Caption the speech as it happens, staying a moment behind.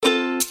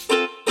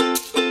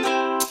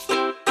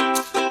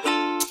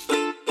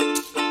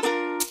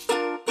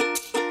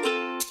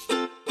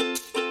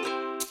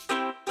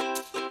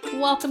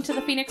Welcome to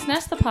the Phoenix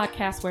Nest, the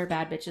podcast where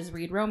bad bitches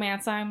read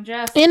romance. I'm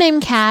Jess. And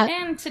I'm Kat.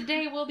 And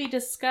today we'll be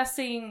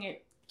discussing,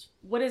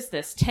 what is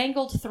this?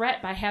 Tangled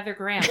Threat by Heather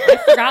Graham. I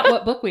forgot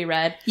what book we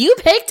read. You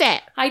picked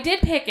it. I did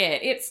pick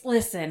it.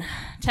 Listen,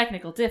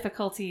 technical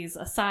difficulties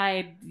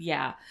aside,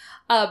 yeah.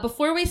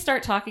 Before we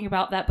start talking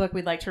about that book,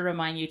 we'd like to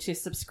remind you to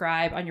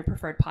subscribe on your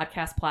preferred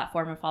podcast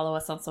platform and follow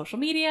us on social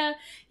media.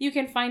 You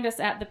can find us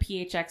at the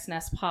PHX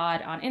Nest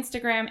Pod on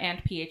Instagram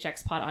and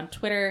PHX Pod on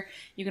Twitter.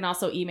 You can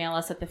also email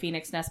us at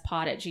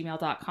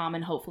thephoenixnestpod@gmail.com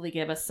and hopefully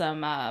give us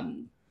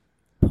some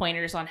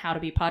pointers on how to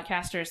be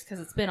podcasters, because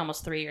it's been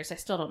almost 3 years. I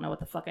still don't know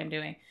what the fuck I'm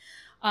doing.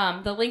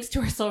 The links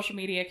to our social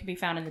media can be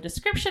found in the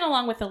description,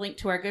 along with the link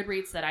to our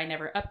Goodreads that I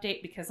never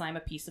update because I'm a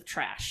piece of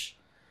trash.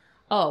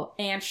 Oh,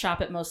 and shop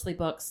at Mostly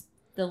Books.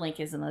 The link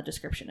is in the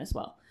description as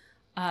well.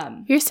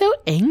 You're so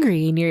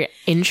angry in your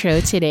intro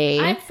today.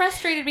 I'm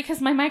frustrated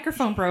because my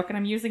microphone broke and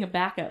I'm using a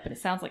backup and it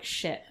sounds like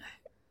shit.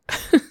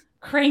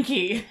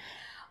 Cranky.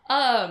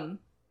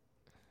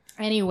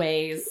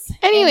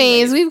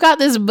 Anyways, we've got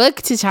this book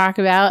to talk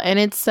about, and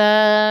it's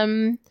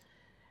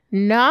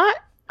not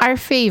our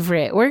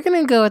favorite. We're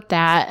gonna go with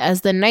that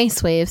as the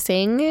nice way of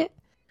saying it.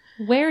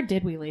 Where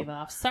did we leave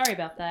off? Sorry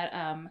about that.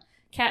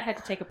 Kat had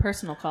to take a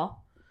personal call.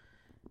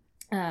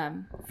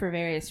 For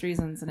various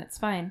reasons, and it's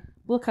fine.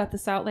 We'll cut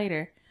this out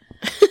later.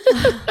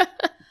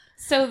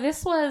 So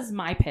this was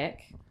my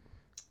pick,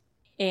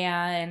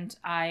 and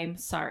I'm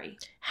sorry.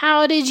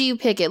 How did you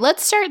pick it?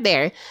 Let's start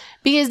there,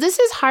 because this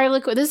is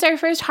Harlequin. This is our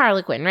first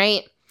Harlequin,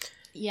 right?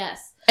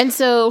 Yes. And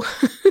so,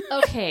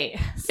 okay,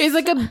 there's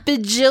like a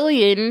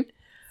bajillion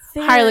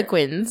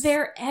Harlequins.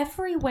 They're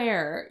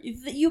everywhere.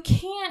 You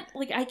can't,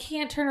 I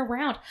can't turn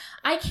around.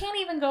 I can't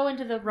even go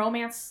into the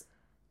romance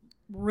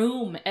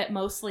room at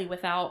Mostly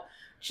without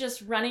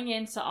just running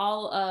into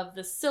all of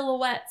the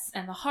silhouettes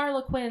and the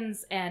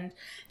Harlequins, and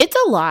it's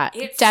a lot.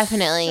 It's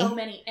definitely so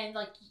many, and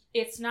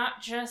it's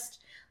not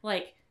just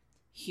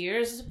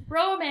here's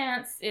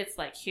romance. It's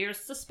here's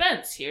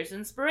suspense, here's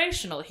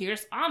inspirational,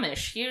 here's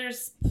Amish,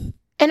 here's.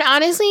 And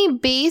honestly,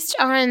 based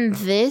on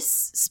this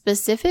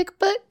specific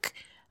book,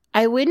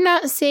 I would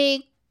not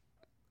say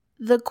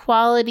the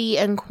quality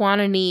and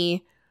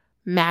quantity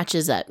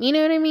matches up. You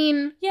know what I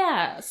mean?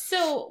 Yeah.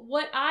 So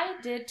what I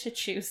did to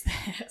choose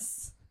this,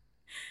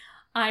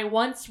 I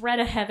once read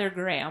a Heather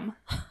Graham.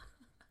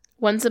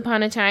 Once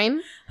upon a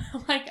time?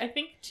 I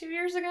think 2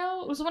 years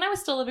ago. It was when I was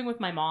still living with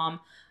my mom,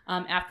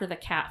 after the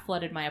cat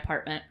flooded my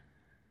apartment.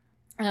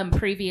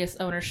 Previous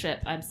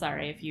ownership. I'm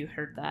sorry if you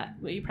heard that.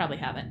 Well, you probably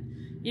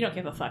haven't. You don't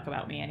give a fuck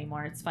about me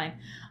anymore. It's fine.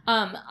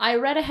 I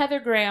read a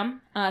Heather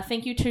Graham.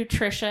 Thank you to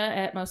Trisha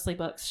at Mostly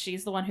Books.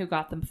 She's the one who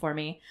got them for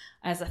me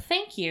as a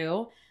thank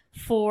you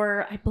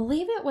for, I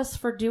believe it was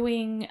for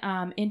doing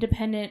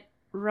Independent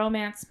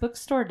Romance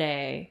Bookstore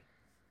Day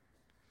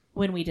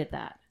when we did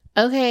that.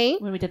 Okay.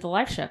 When we did the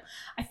live show.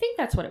 I think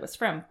that's what it was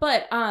from.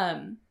 But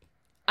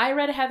I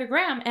read a Heather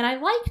Graham and I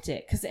liked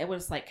it because it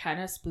was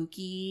kind of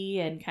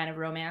spooky and kind of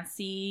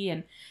romancy,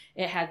 and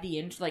it had the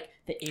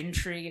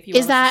intrigue, if you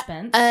will,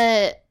 suspense. Is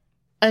that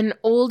an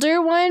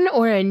older one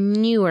or a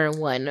newer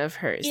one of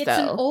hers, It's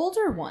though? an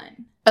older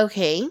one.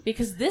 Okay.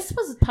 Because this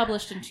was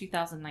published in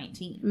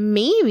 2019.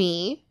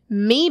 Maybe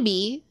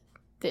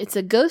it's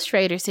a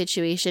ghostwriter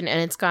situation and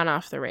it's gone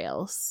off the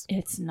rails.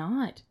 It's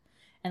not.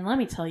 And let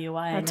me tell you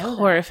why That's I know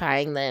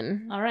horrifying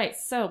then. All right,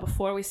 so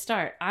before we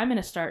start, I'm going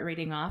to start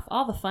reading off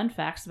all the fun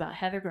facts about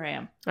Heather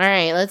Graham. All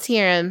right, let's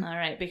hear them. All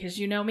right, because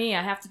you know me,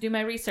 I have to do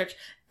my research.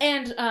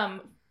 And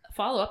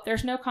follow up,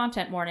 there's no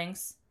content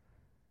warnings.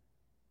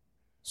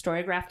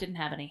 Storygraph didn't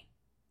have any.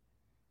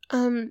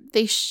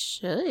 They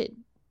should.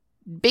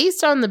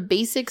 Based on the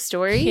basic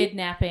story?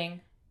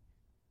 Kidnapping.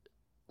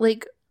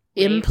 Rape.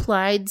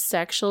 Implied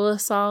sexual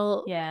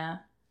assault? Yeah.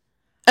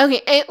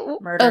 Okay,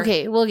 murder.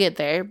 Okay, we'll get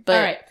there, but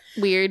all right.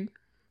 Weird.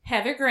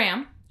 Heather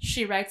Graham,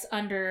 she writes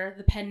under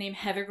the pen name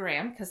Heather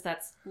Graham because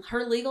that's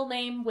her legal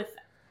name.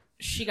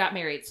 She got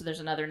married, so there's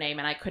another name,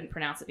 and I couldn't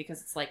pronounce it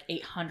because it's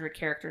 800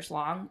 characters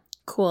long.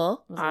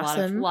 Cool. It was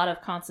awesome. a lot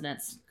of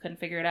consonants. Couldn't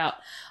figure it out.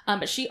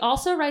 But she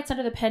also writes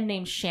under the pen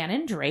name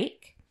Shannon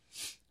Drake.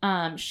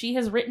 She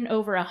has written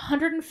over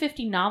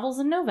 150 novels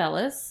and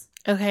novellas.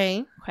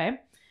 Okay.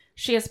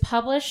 She has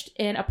published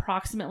in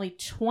approximately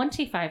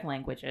 25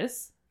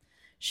 languages.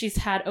 She's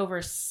had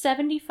over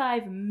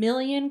 75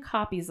 million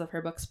copies of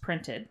her books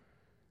printed.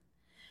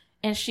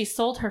 And she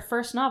sold her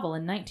first novel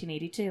in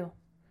 1982.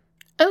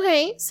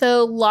 Okay,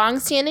 so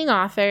long-standing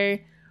author.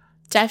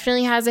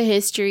 Definitely has a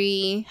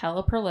history.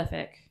 Hella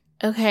prolific.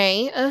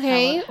 Okay.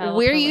 Hella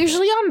We're prolific.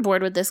 usually on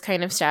board with this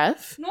kind of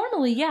stuff.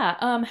 Normally,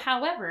 yeah.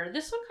 However,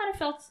 this one kind of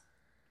felt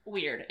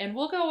weird. And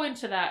we'll go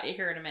into that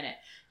here in a minute.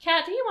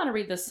 Kat, do you want to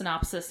read the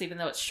synopsis, even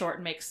though it's short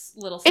and makes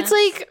little sense?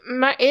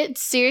 It's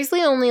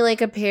seriously only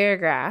a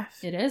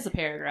paragraph. It is a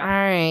paragraph. All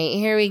right,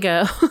 here we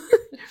go.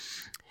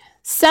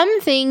 Some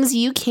things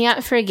you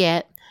can't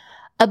forget.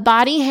 A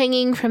body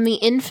hanging from the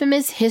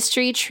infamous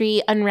history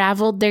tree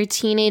unraveled their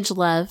teenage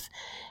love.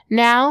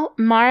 Now,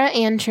 Mara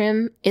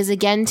Antrim is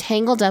again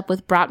tangled up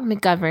with Brock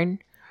McGovern.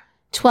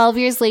 12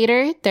 years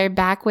later, they're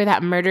back where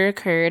that murder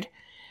occurred,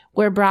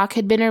 where Brock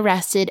had been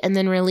arrested and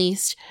then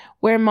released,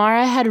 where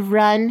Mara had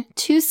run,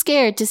 too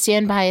scared to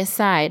stand by his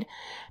side.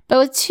 But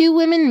with 2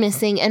 women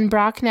missing and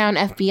Brock now an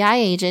FBI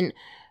agent,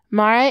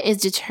 Mara is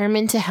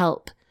determined to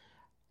help.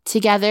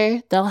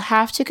 Together, they'll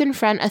have to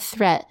confront a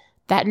threat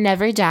that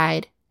never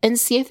died and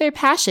see if their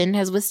passion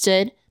has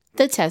withstood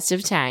the test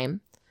of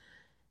time.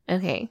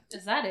 Okay.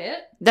 Is that it?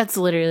 That's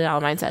literally all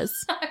mine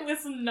says. I was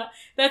not.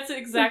 That's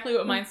exactly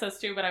what mine says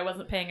too, but I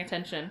wasn't paying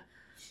attention.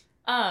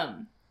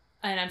 And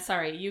I'm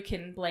sorry, you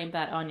can blame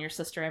that on your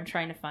sister. I'm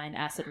trying to find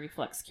acid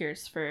reflux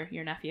cures for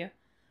your nephew.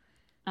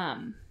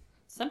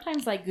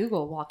 Sometimes I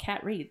Google while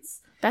Kat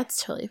reads.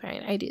 That's totally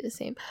fine. I do the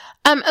same.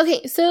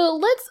 Okay, so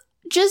let's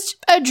just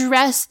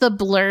address the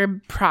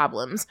blurb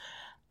problems.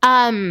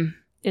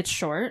 It's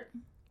short.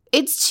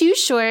 It's too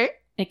short.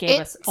 It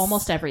gave us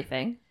almost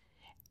everything.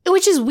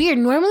 Which is weird.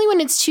 Normally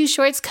when it's too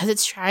short, it's because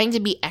it's trying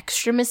to be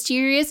extra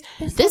mysterious.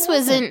 This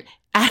wasn't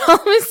at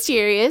all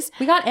mysterious.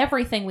 We got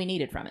everything we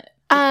needed from it.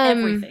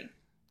 Everything.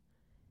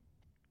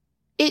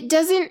 It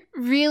doesn't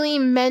really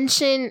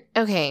mention...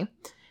 Okay.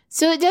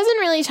 So it doesn't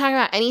really talk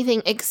about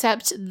anything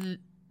except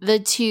the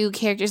 2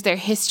 characters, their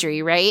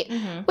history, right?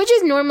 Mm-hmm. Which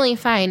is normally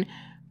fine.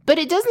 But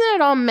it doesn't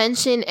at all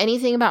mention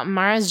anything about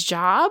Mara's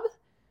job.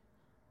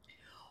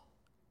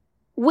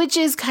 Which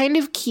is kind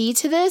of key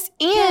to this.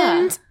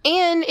 And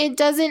it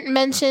doesn't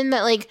mention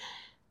that like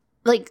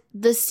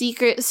the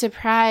secret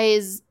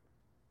surprise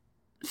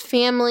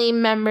family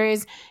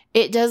members.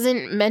 It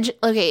doesn't mention,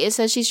 okay, it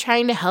says she's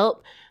trying to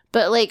help,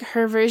 but like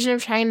her version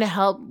of trying to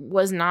help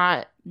was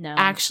not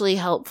actually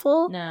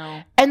helpful.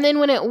 No. And then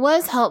when it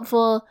was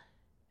helpful,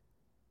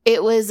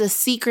 it was a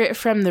secret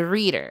from the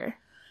reader.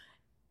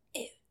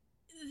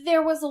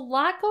 There was a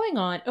lot going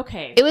on.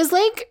 Okay. It was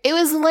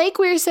like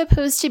we were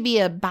supposed to be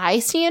a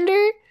bystander.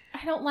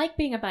 I don't like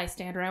being a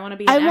bystander. I want to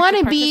be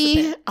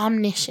be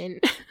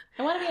omniscient.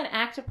 I want to be an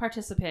active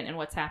participant in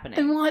what's happening.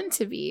 I want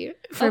to be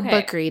for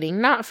book reading,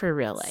 not for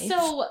real life.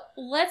 So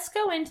let's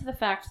go into the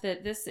fact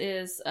that this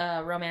is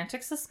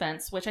romantic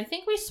suspense, which I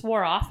think we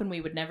swore off and we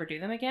would never do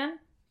them again.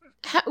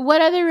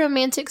 What other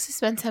romantic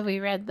suspense have we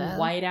read, though?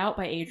 Whiteout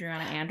by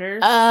Adriana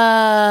Anders.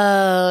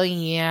 Oh,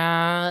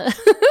 yeah.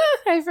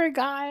 I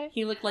forgot.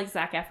 He looked like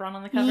Zac Efron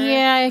on the cover.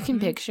 Yeah, I can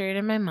picture it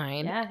in my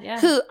mind.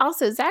 Yeah. Who,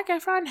 also, Zac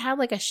Efron had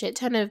like a shit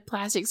ton of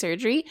plastic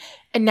surgery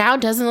and now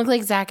doesn't look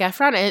like Zac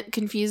Efron. It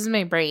confuses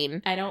my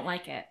brain. I don't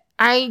like it.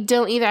 I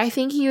don't either. I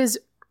think he was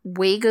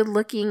way good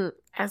looking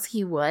as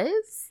he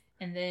was.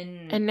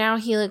 And now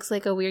he looks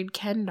like a weird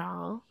Ken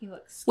doll. He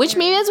looks scary. Which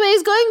maybe that's what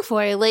he's going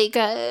for. Like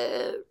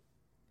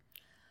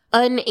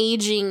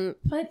unaging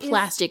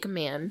plastic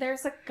man.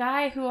 There's a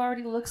guy who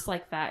already looks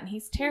like that, and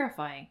he's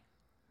terrifying.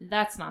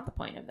 That's not the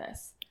point of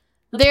this.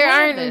 There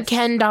aren't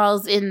Ken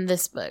dolls in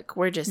this book.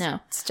 We're just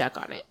stuck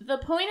on it. The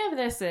point of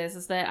this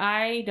is that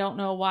I don't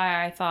know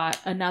why I thought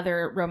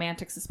another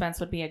romantic suspense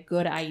would be a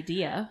good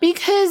idea.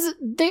 Because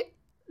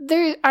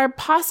there are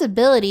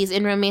possibilities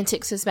in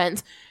romantic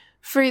suspense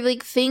for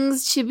like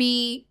things to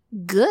be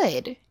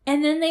good.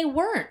 And then they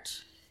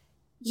weren't.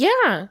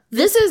 Yeah.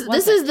 This is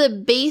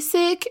the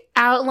basic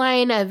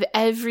outline of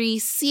every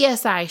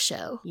CSI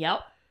show.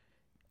 Yep.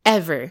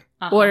 Ever.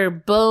 Uh-huh. Or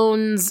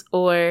Bones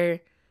or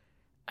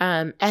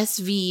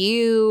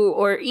SVU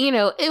or,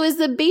 it was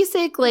the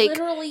basic like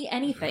literally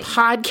anything.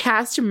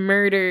 Podcast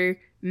murder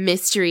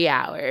mystery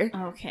hour.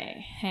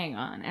 Okay, hang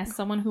on. As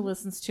someone who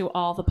listens to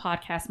all the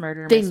podcast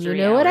murder then mystery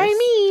you know hours, what I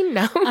mean.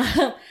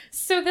 No.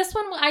 So this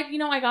one,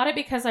 I got it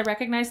because I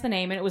recognized the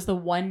name, and it was the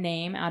one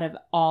name out of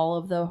all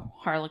of the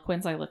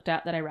Harlequins I looked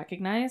at that I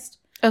recognized.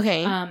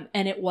 Okay.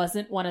 And it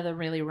wasn't one of the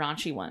really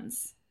raunchy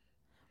ones.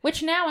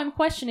 Which now I'm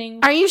questioning.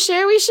 Are you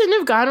sure we shouldn't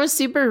have gone with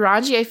super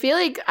raunchy? I feel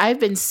like I've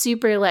been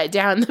super let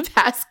down the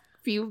past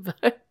few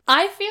books.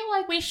 I feel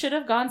like we should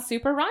have gone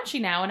super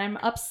raunchy now, and I'm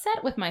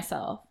upset with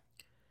myself.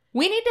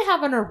 We need to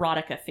have an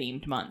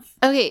erotica-themed month.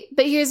 Okay,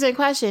 but here's my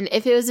question.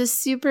 If it was a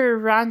super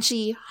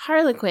raunchy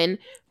Harlequin,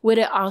 would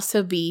it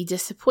also be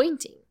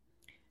disappointing?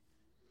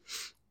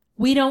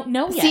 We don't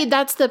know yet. See,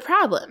 that's the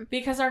problem.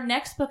 Because our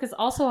next book is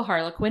also a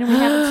Harlequin, and we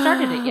haven't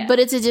started it yet. But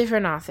it's a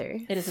different author.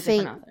 It is a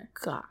different author.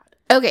 God.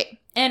 Okay.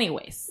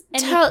 Anyways.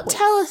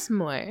 Tell us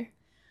more.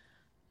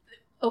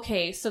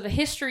 Okay, so the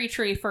history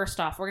tree, first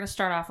off, we're going to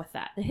start off with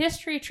that. The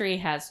history tree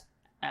has,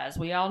 as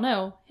we all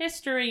know,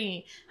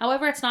 history.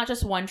 However, it's not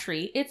just one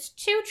tree. It's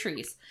 2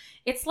 trees.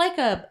 It's like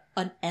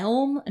an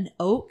elm, an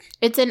oak.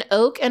 It's an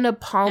oak and a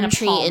palm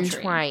tree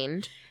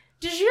entwined.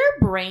 Does your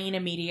brain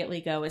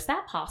immediately go, is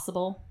that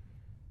possible?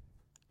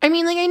 I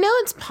mean, I know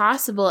it's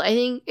possible. I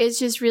think it's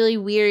just really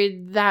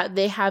weird that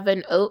they have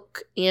an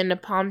oak and a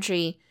palm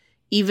tree,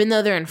 even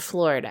though they're in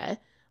Florida.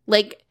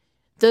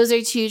 Those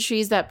are 2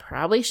 trees that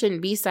probably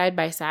shouldn't be side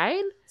by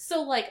side.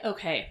 So,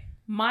 okay,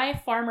 my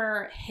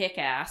farmer hick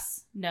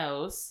ass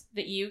knows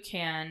that you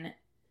can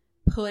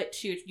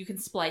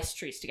splice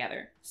trees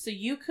together. So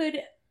you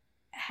could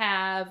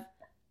have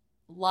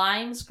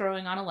limes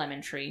growing on a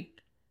lemon tree.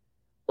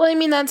 Well, I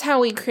mean, that's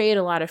how we create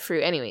a lot of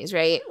fruit anyways,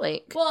 right?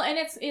 Like, well, and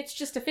it's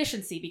just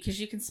efficiency because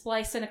you can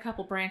splice in a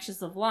couple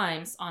branches of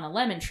limes on a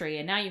lemon tree,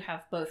 and now you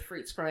have both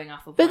fruits growing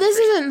off of but one this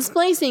tree. isn't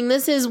splicing.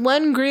 This is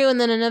one grew and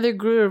then another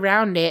grew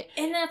around it.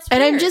 And that's And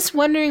weird. I'm just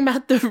wondering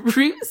about the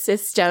root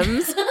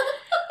systems.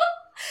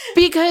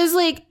 Because,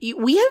 like,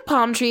 we have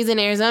palm trees in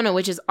Arizona,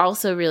 which is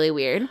also really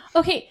weird.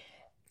 Okay,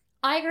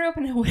 I grew up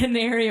in an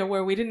area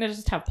where we didn't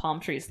just have palm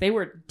trees. They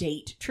were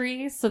date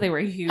trees, so they were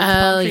huge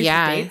palm trees with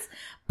dates.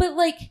 But,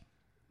 like,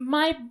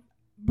 my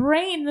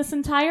brain this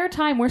entire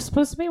time, we're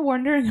supposed to be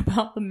wondering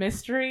about the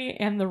mystery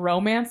and the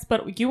romance,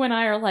 but you and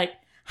I are like,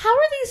 how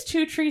are these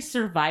two trees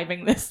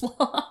surviving this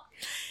long?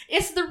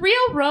 Is the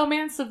real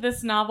romance of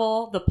this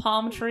novel the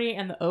palm tree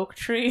and the oak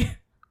tree?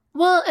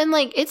 Well, and,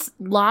 like, it's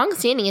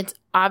long-standing. It's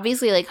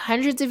obviously, like,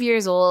 hundreds of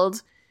years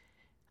old.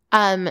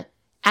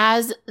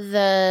 As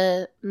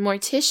the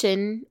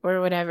mortician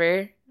or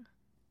whatever,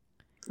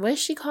 what is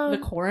she called? The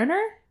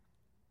coroner?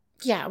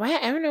 Yeah, why?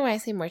 I don't know why I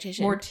say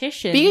mortician.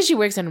 Mortician. Because she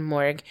works in a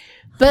morgue.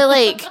 But,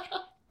 like,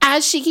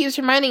 as she keeps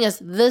reminding us,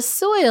 the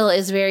soil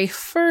is very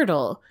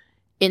fertile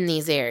in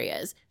these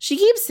areas. She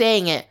keeps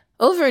saying it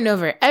over and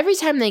over every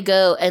time they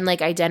go and,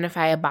 like,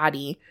 identify a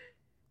body,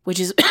 which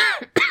is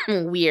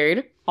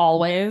weird.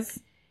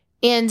 Always.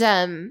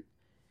 And,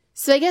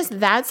 so I guess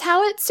that's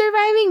how it's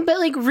surviving, but,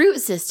 like, root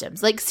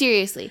systems. Like,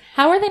 seriously.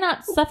 How are they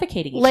not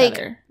suffocating each Like,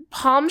 other?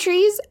 palm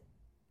trees,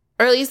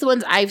 or at least the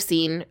ones I've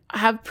seen,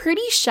 have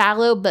pretty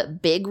shallow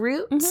but big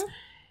roots. Mhm.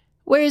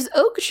 Whereas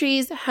oak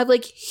trees have,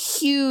 like,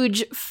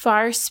 huge,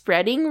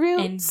 far-spreading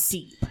roots. And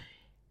deep.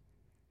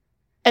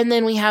 And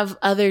then we have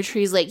other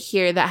trees, like,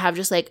 here that have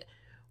just, like,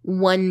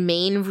 one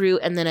main root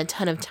and then a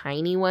ton of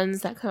tiny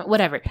ones that come,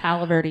 whatever.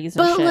 Palo Verdes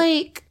and But, shit.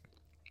 like,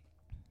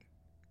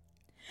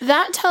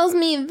 that tells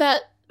me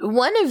that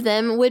one of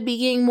them would be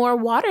getting more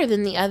water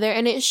than the other,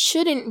 and it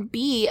shouldn't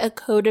be a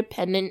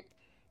codependent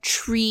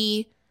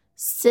tree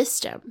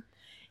system.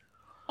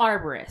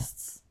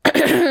 Arborists.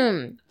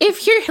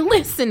 If you're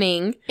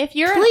listening, If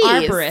you're please.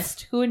 an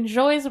arborist who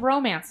enjoys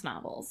romance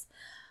novels,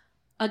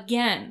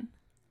 again,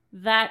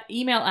 that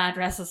email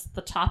address is at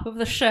the top of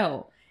the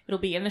show. It'll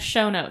be in the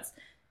show notes.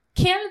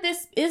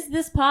 Is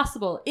this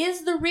possible?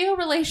 Is the real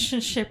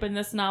relationship in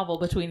this novel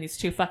between these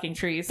two fucking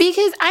trees?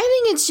 because I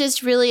think it's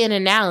just really an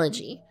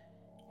analogy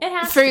It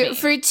has to be.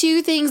 for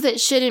two things that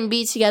shouldn't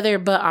be together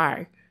but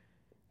are.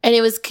 And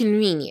it was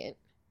convenient.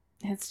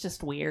 It's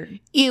just weird.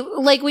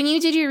 You, like, when you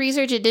did your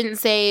research, it didn't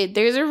say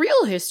there's a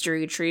real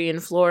history tree in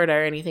Florida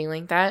or anything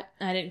like that.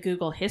 I didn't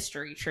Google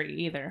history tree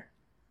either.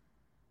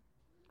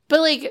 But,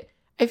 like,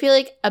 I feel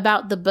like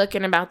about the book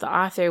and about the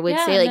author would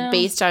Yeah, say, like, no.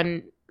 based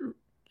on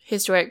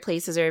historic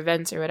places or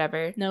events or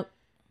whatever. Nope.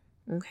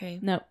 Okay.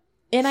 Nope.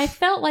 And I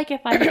felt like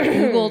if I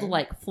Googled,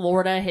 like,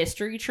 Florida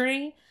history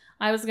tree,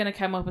 I was going to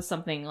come up with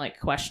something, like,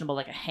 questionable,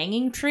 like a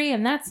hanging tree,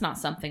 and that's not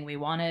something we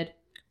wanted.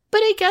 But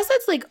I guess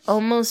that's, like,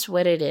 almost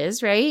what it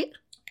is, right?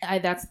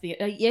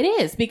 It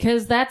is,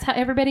 because that's how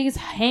everybody's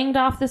hanged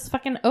off this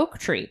fucking oak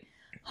tree.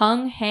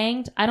 Hung,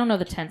 hanged, I don't know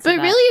the tense But of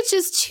that. really, it's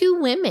just two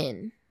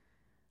women.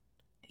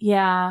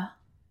 Yeah.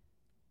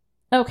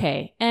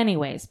 Okay,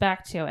 anyways,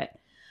 back to it.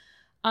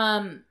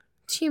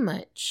 Too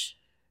much.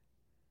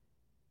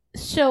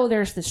 So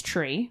there's this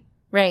tree.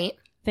 Right.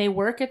 They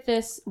work at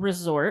this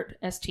resort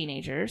as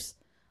teenagers.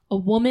 A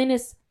woman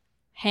is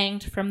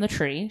hanged from the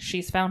tree.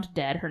 She's found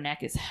dead. Her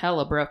neck is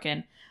hella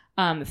broken.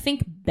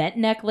 Think bent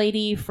neck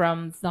lady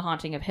from The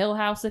Haunting of Hill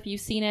House, if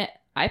you've seen it.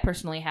 I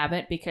personally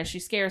haven't because she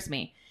scares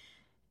me.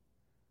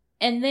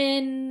 And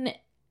then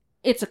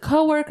it's a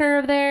coworker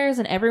of theirs,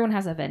 and everyone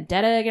has a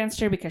vendetta against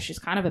her because she's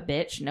kind of a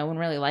bitch. No one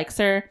really likes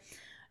her.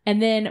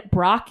 And then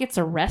Brock gets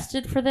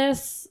arrested for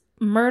this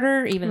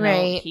murder, even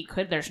though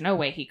there's no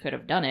way he could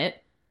have done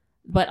it.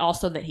 But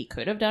also that he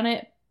could have done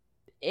it,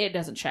 it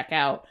doesn't check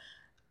out.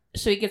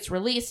 So he gets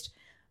released.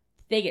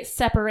 They get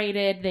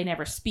separated. They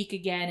never speak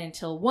again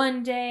until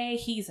one day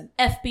he's an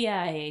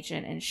FBI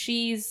agent and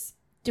she's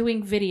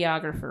doing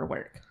videographer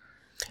work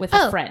with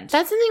a friend.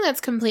 That's something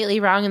that's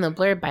completely wrong in the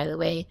blurb, by the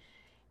way.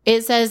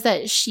 It says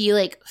that she,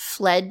 like,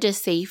 fled to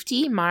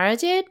safety. Mara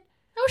did.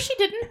 No, she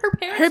didn't. Her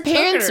Her took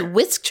parents her.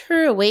 whisked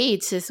her away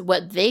to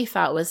what they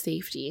thought was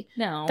safety.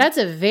 No. That's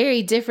a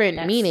very different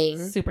That's meaning.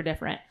 super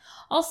different.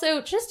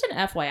 Also, just an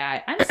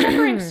FYI, I'm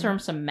suffering from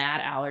some mad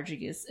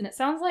allergies, and it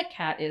sounds like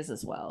Kat is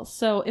as well.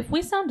 So if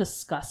we sound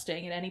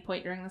disgusting at any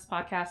point during this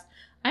podcast,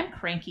 I'm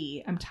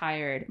cranky, I'm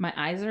tired, my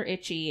eyes are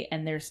itchy,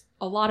 and there's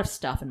a lot of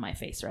stuff in my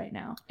face right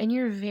now. And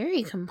you're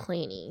very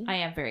complaining. I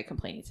am very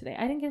complaining today.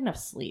 I didn't get enough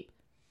sleep.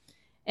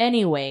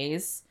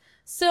 Anyways,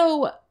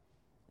 so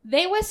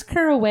they whisk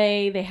her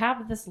away. They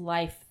have this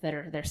life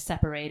they're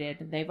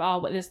separated. They've all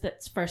this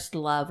first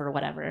love or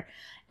whatever.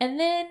 And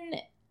then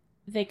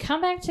they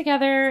come back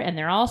together and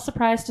they're all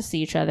surprised to see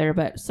each other,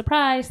 but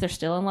surprise, they're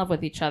still in love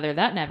with each other.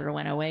 That never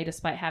went away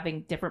despite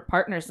having different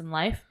partners in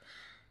life.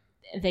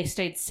 They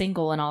stayed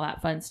single and all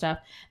that fun stuff.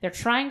 They're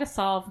trying to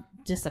solve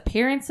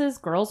disappearances.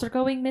 Girls are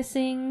going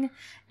missing.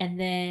 And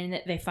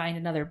then they find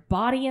another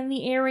body in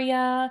the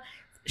area.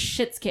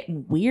 Shit's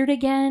getting weird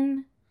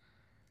again.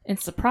 In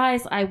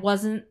Surprise, I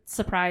wasn't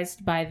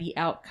surprised by the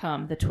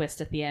outcome, the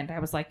twist at the end. I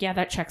was like, yeah,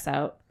 that checks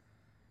out.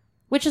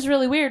 Which is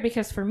really weird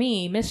because for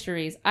me,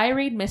 mysteries, I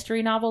read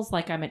mystery novels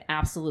like I'm an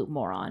absolute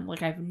moron.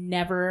 Like I've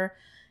never,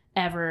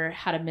 ever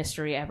had a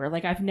mystery ever.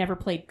 Like I've never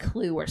played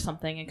Clue or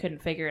something and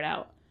couldn't figure it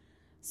out.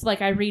 So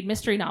like I read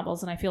mystery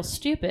novels and I feel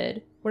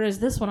stupid. Whereas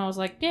this one I was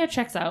like, yeah, it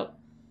checks out.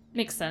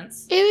 Makes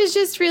sense. It was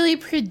just really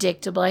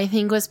predictable, I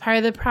think, was part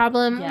of the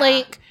problem. Yeah.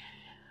 Like,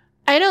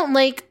 I don't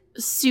like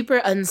super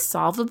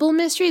unsolvable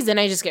mysteries, and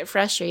I just get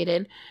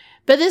frustrated.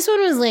 But this one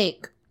was,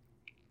 like,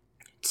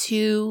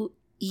 too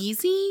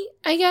easy,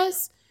 I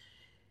guess.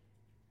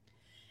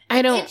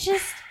 I don't...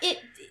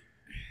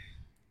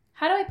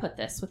 How do I put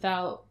this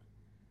without...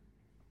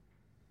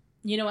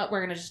 You know what? We're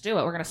going to just do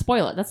it. We're going to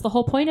spoil it. That's the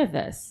whole point of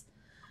this.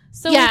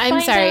 So yeah,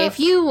 I'm sorry.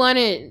 If you want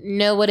to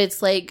know what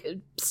it's like,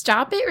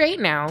 stop it right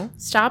now.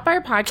 Stop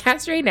our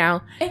podcast right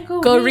now. And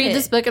go read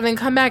this book and then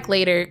come back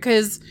later,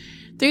 because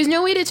there's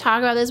no way to talk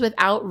about this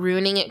without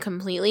ruining it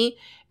completely.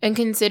 And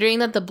considering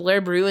that the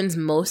blurb ruins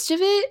most of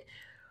it,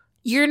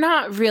 you're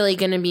not really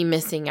going to be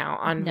missing out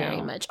on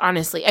very much,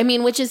 honestly. I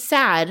mean, which is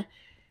sad.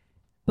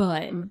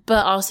 But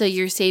also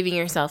you're saving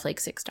yourself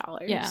like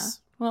 $6. Yeah.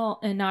 Well,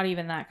 and not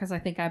even that, because I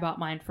think I bought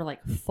mine for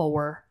like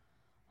 $4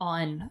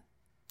 on...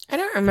 I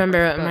don't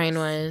remember what mine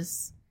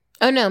was.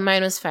 Oh, no,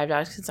 mine was $5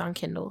 because it's on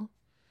Kindle.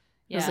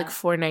 It was like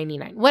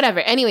 $4.99. Whatever.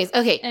 Anyways,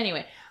 okay.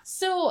 Anyway,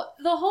 so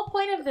the whole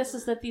point of this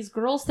is that these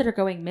girls that are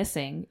going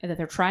missing, that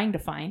they're trying to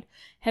find,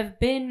 have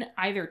been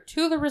either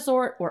to the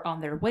resort or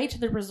on their way to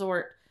the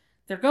resort.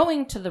 They're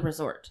going to the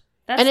resort.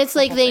 And it's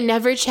like they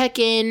never check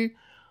in,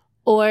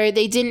 or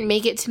they didn't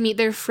make it to meet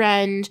their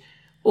friend,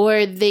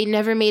 or they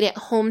never made it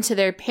home to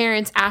their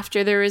parents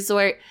after the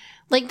resort.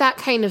 Like that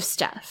kind of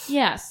stuff.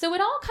 Yeah, so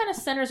it all kind of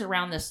centers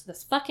around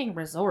this fucking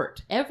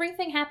resort.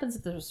 Everything happens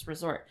at this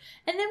resort.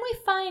 And then we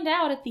find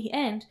out at the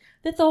end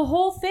that the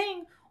whole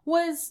thing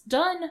was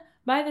done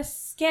by the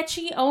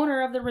sketchy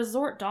owner of the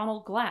resort,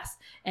 Donald Glass.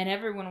 And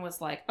everyone was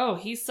like, oh,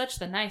 he's such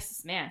the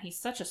nicest man. He's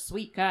such a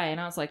sweet guy.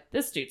 And I was like,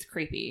 this dude's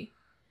creepy.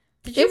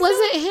 It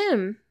wasn't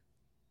him.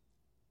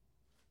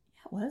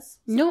 Yeah, it was?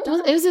 No,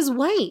 it was his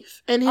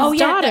wife and his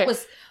daughter. That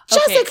was...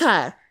 Okay.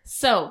 Jessica!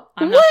 So,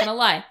 I'm not going to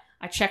lie.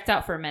 I checked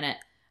out for a minute.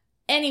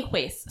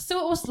 Anyways,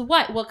 so it was the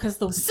what? Well, because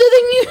the... So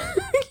then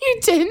you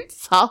didn't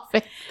solve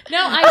it. No,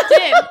 I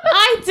did.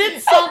 I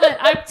did solve it.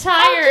 I'm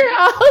tired. After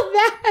all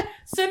that.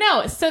 So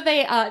no, so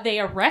they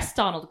arrest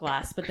Donald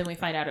Glass, but then we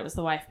find out it was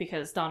the wife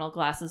because Donald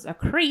Glass is a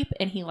creep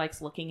and he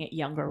likes looking at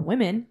younger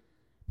women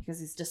because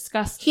he's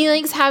disgusting. He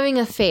likes having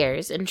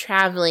affairs and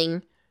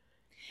traveling.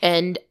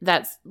 And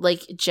that's,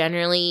 like,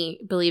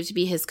 generally believed to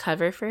be his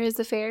cover for his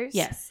affairs.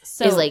 Yes.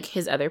 So is, like,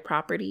 his other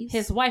properties.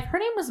 His wife, her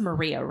name was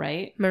Maria,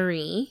 right?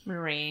 Marie.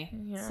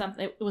 Yeah.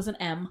 It was an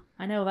M.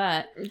 I know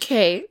that.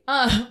 Okay.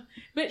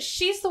 But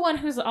she's the one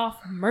who's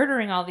off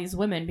murdering all these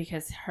women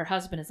because her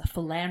husband is a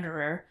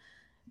philanderer.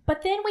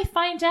 But then we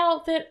find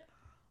out that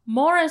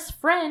Maura's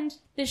friend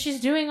that she's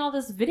doing all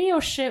this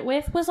video shit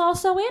with was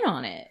also in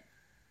on it.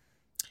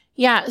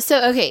 Yeah.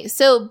 So, okay.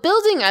 So,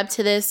 building up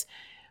to this...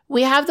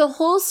 We have the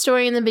whole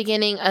story in the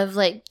beginning of,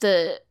 like,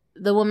 the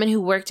woman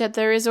who worked at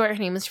the resort. Her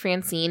name was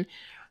Francine.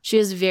 She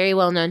was very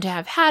well known to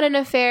have had an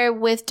affair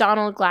with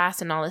Donald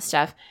Glass and all this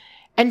stuff.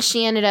 And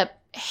she ended up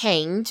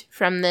hanged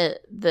from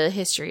the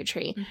history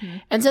tree. Mm-hmm.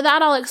 And so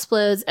that all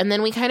explodes. And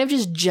then we kind of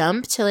just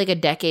jump to, like, a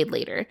decade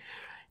later.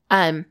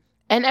 And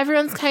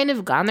everyone's kind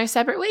of gone their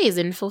separate ways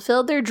and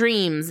fulfilled their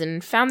dreams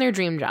and found their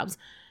dream jobs.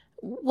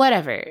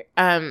 Whatever.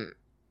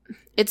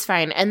 It's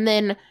fine. And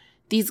then...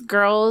 These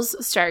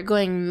girls start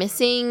going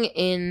missing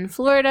in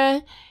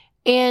Florida,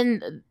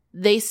 and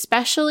they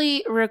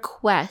specially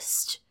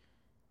request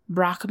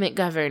Brock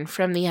McGovern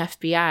from the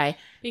FBI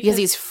because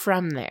he's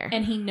from there.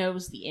 And he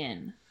knows the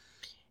inn.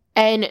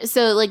 And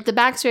so, like, the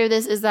backstory of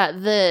this is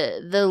that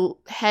the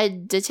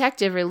head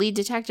detective or lead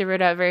detective or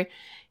whatever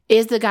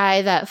is the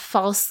guy that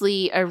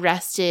falsely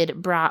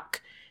arrested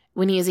Brock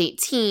when he was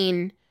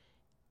 18.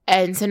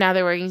 And so now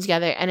they're working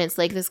together, and it's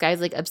like this guy's,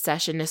 like,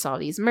 obsession to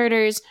solve these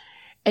murders.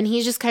 And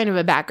he's just kind of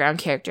a background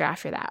character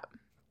after that.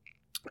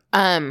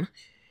 But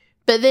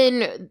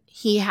then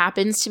he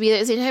happens to be at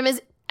the same time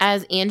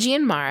as Angie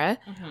and Mara.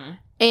 Mm-hmm.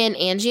 And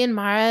Angie and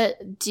Mara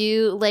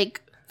do,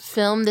 like,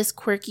 film this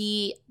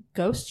quirky...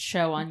 ghost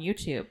show on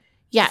YouTube.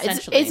 Yeah,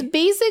 it's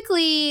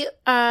basically...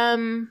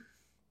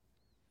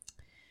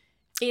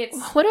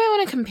 It's... What do I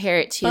want to compare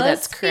it to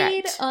that's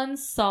correct? BuzzFeed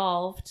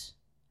Unsolved...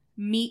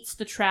 meets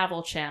the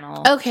Travel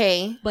Channel.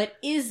 Okay. But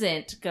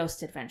isn't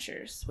Ghost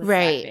Adventures.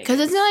 Right. Because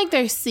it's not like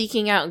they're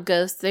seeking out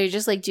ghosts. They're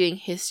just, like, doing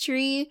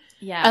history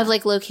of,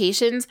 like,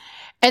 locations.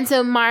 And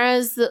so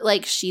Mara's,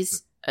 like,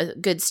 she's a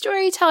good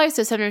storyteller,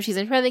 so sometimes she's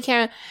in front of the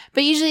camera.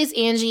 But usually it's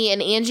Angie,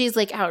 and Angie's,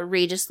 like,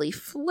 outrageously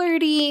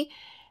flirty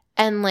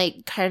and,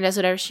 like, kind of does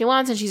whatever she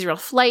wants, and she's real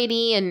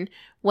flighty and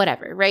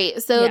whatever,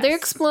 right? So they're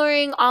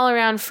exploring all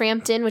around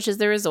Frampton, which is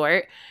the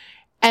resort,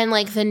 and,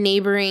 like, the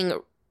neighboring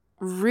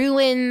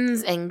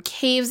ruins and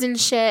caves and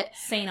shit.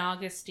 St.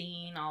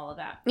 Augustine, all of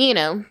that. You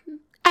know,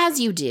 As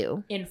you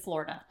do. In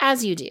Florida.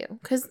 As you do.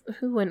 Because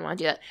who wouldn't want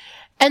to do that?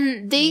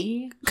 And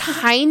they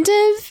kind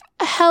of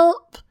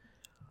help.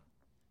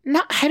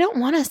 I don't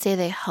want to say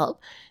they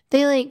help.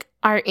 They, like,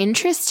 are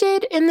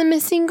interested in the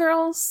missing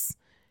girls.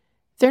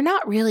 They're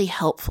not really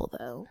helpful,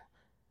 though.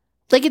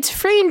 Like, it's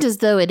framed as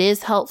though it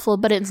is helpful,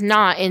 but it's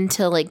not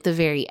until, like, the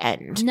very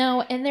end.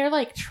 No, and they're,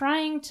 like,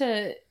 trying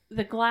to...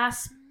 The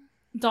Glass...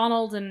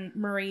 Donald and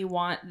Marie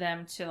want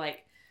them to, like,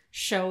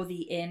 show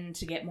the inn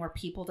to get more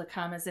people to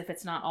come as if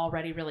it's not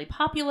already really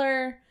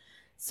popular.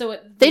 So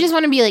they just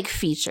want to be, like,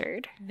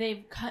 featured.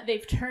 They've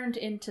turned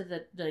into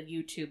the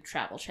YouTube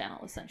travel channel,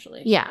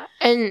 essentially. Yeah,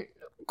 and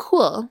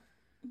cool.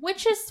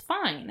 Which is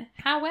fine.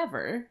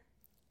 However,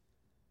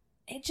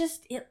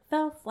 it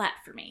fell flat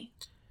for me.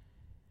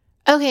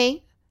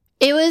 Okay.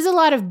 It was a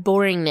lot of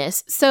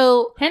boringness.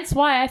 So hence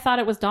why I thought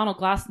it was Donald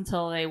Glass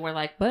until they were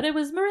like, but it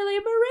was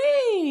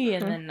Marie.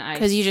 And then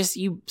because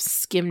you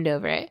skimmed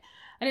over it.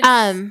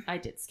 I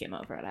did skim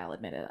over it. I'll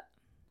admit it.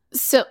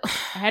 So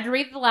I had to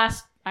read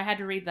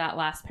that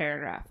last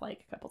paragraph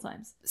like a couple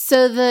times.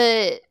 So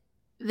the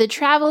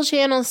travel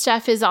channel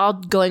stuff is all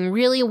going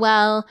really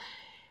well,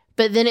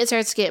 but then it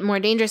starts to get more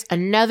dangerous.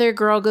 Another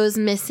girl goes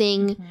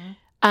missing.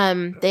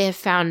 Mm-hmm. They have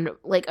found,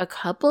 like, a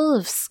couple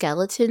of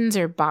skeletons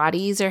or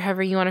bodies or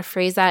however you want to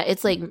phrase that.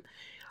 It's, like,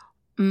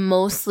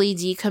 mostly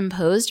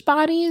decomposed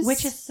bodies.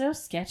 Which is so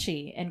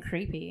sketchy and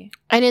creepy.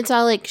 And it's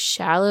all, like,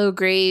 shallow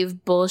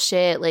grave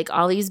bullshit, like,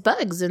 all these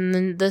bugs. And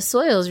then the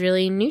soil's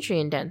really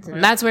nutrient dense.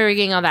 And that's where we're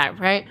getting all that,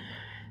 right?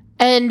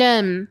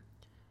 And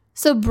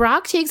so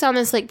Brock takes on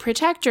this, like,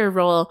 protector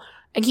role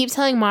and keeps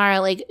telling Mara,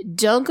 like,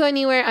 don't go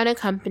anywhere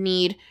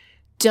unaccompanied.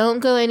 Don't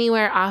go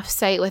anywhere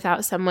off-site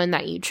without someone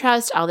that you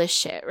trust, all this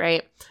shit,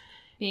 right?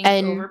 Being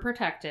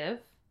overprotective.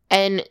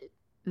 And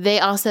they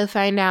also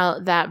find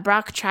out that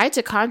Brock tried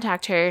to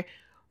contact her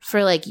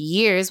for, like,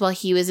 years while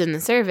he was in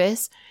the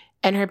service,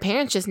 and her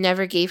parents just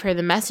never gave her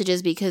the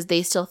messages because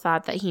they still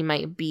thought that he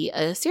might be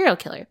a serial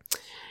killer.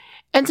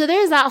 And so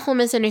there's that whole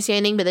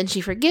misunderstanding, but then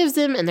she forgives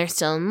him, and they're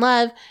still in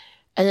love.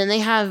 And then they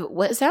have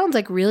what sounds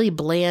like really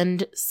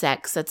bland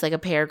sex that's like a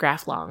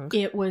paragraph long.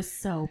 It was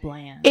so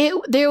bland.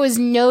 There was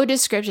no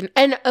description.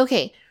 And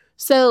okay,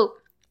 so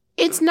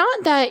it's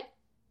not that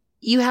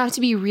you have to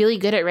be really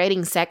good at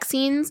writing sex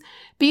scenes,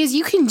 because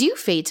you can do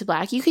fade to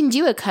black. You can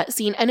do a cut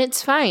scene and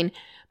it's fine.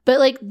 But,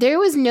 like, there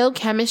was no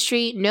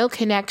chemistry, no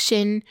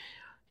connection,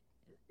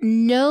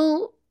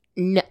 there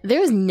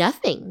was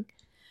nothing.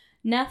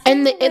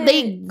 Nothing.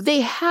 And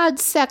they had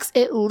sex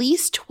at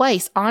least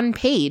twice on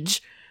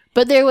page.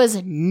 But there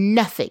was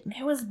nothing.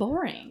 It was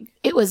boring.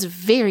 It was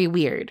very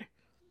weird.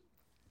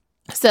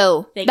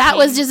 So that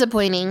was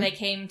disappointing. They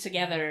came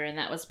together and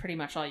that was pretty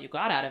much all you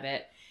got out of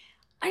it.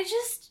 I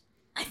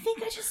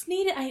think I just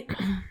needed...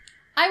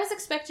 I was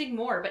expecting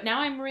more, but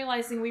now I'm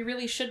realizing we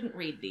really shouldn't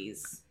read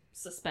these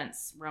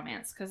suspense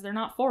romance because they're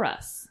not for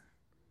us.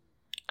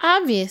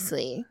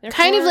 Obviously.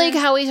 Kind of like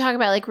how we talk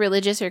about, like,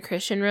 religious or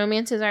Christian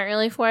romances aren't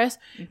really for us.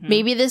 Mm-hmm.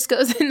 Maybe this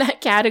goes in that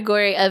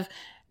category of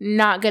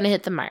not going to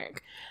hit the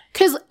mark.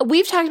 Because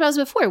we've talked about this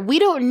before. We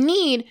don't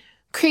need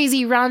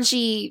crazy,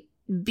 raunchy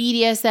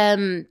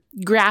BDSM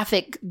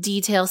graphic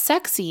detail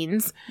sex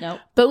scenes. Nope.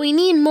 But we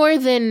need more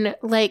than,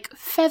 like,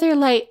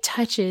 featherlight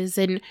touches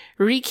and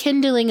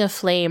rekindling a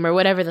flame or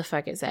whatever the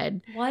fuck it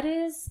said. What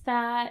is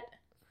that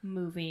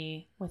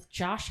movie with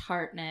Josh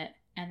Hartnett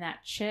and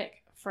that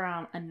chick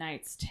from A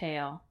Knight's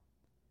Tale?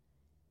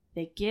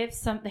 They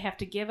have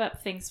to give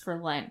up things for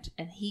Lent,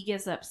 and he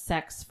gives up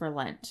sex for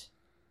Lent.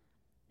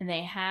 And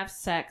they have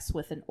sex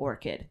with an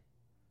orchid.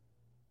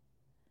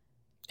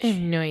 I have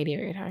no idea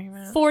what you're talking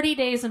about. 40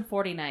 Days and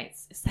 40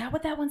 Nights. Is that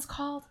what that one's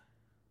called?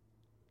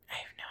 I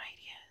have no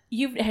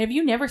idea. Have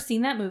you never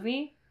seen that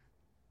movie?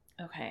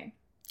 Okay.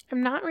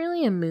 I'm not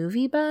really a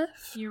movie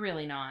buff. You're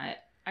really not.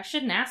 I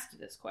shouldn't ask you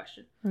this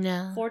question.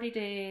 No. 40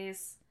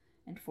 Days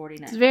and 40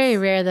 Nights. It's very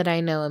rare that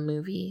I know a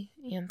movie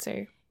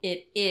answer.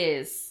 It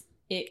is.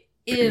 It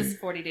is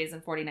 40 Days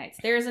and 40 Nights.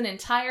 There is an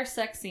entire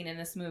sex scene in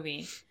this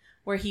movie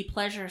where he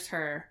pleasures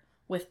her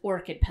with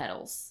orchid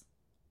petals.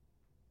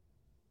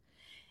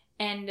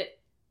 And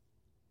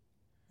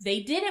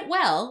they did it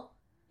well.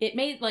 It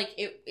made, like,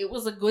 it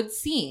was a good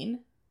scene.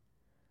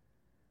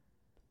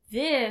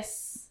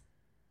 This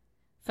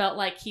felt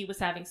like he was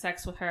having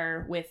sex with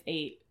her with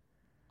a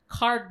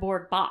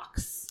cardboard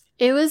box.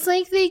 It was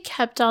like they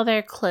kept all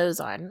their clothes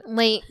on.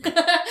 Like,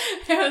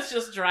 it was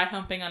just dry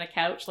humping on a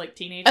couch like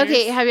teenagers.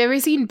 Okay, have you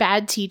ever seen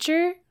Bad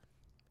Teacher?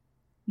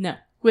 No.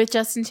 With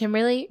Justin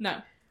Timberlake?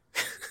 No.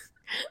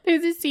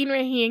 There's a scene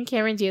where he and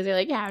Cameron Diaz are,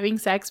 like, having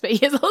sex, but he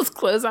has all his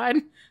clothes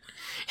on.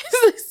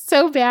 It's, like,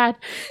 so bad.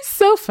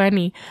 So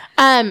funny.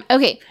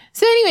 Okay.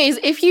 So anyways,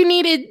 if you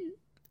needed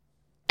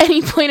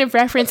any point of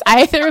reference,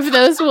 either of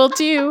those will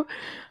do.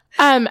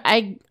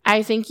 I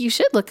think you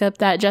should look up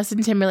that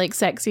Justin Timberlake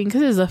sex scene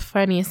because it's the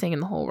funniest thing in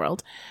the whole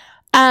world.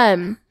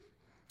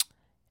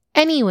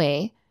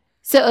 Anyway.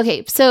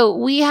 So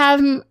we have...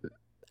 I'm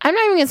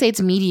not even going to say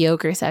it's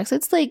mediocre sex.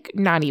 It's, like,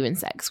 not even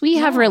sex. We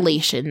have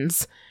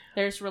relations.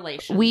 There's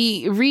relations.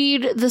 We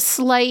read the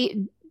slight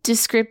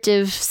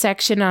descriptive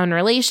section on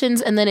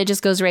relations, and then it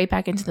just goes right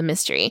back into the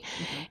mystery.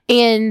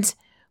 And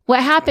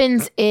what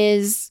happens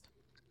is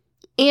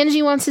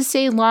Angie wants to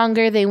stay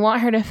longer. They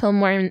want her to film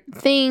more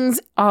things.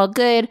 All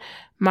good.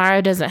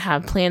 Mara doesn't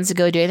have plans to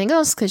go do anything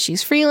else because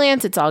she's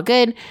freelance. It's all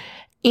good.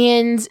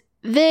 And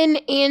then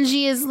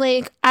Angie is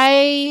like,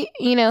 I,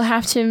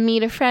 have to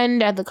meet a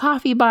friend at the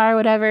coffee bar,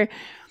 whatever.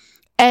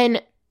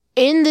 And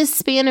in this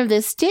span of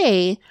this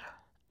day,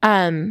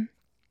 Mara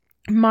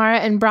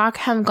and Brock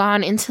have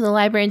gone into the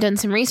library and done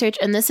some research.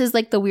 And this is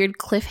like the weird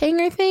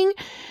cliffhanger thing.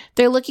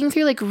 They're looking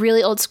through like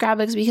really old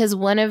scrapbooks because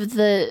one of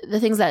the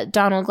things that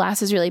Donald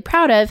Glass is really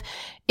proud of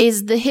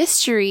is the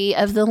history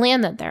of the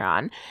land that they're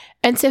on.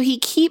 And so he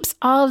keeps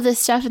all of this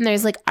stuff, and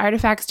there's like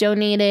artifacts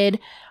donated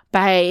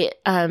by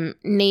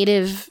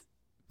native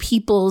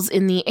peoples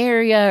in the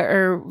area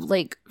or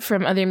like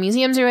from other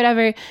museums or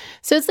whatever.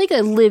 So it's like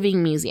a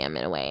living museum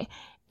in a way.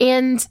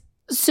 And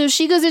so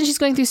she goes in, she's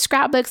going through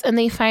scrapbooks, and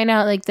they find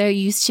out like there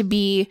used to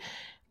be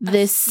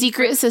this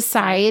secret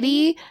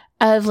society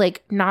of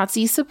like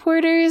Nazi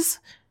supporters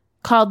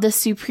called the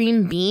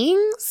Supreme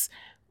Beings,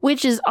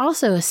 which is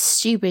also a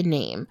stupid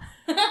name.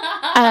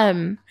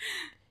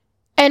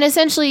 And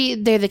essentially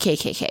they're the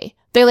KKK.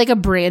 They're like a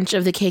branch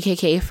of the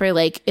KKK for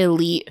like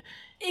elite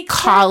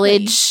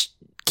college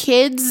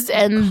kids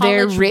and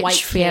their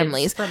rich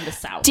families from the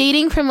South,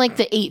 dating from like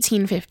the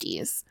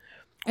 1850s,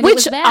 and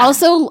which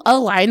also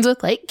aligns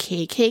with like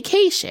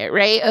KKK shit,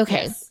 right?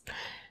 Okay. Yes.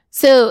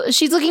 So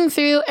she's looking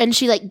through and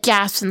she like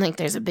gasps and like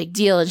there's a big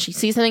deal and she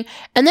sees something,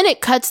 and then it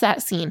cuts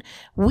that scene.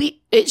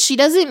 She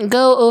doesn't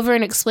go over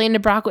and explain to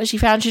Brock what she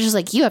found. She's just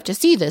like, you have to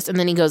see this, and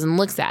then he goes and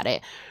looks at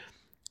it.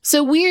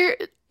 So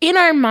in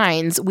our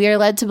minds, we are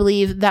led to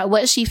believe that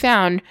what she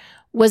found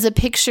was a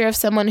picture of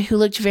someone who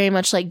looked very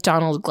much like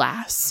Donald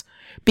Glass,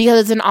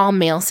 because it's an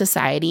all-male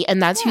society,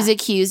 and that's who's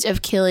accused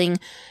of killing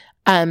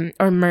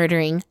or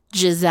murdering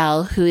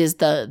Giselle, who is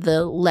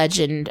the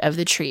legend of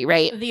the tree,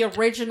 right? The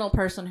original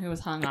person who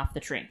was hung off the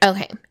tree.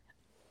 Okay.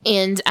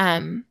 And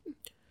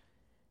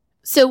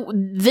so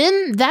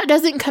then that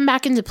doesn't come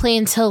back into play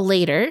until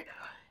later,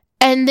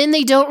 and then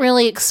they don't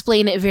really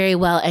explain it very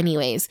well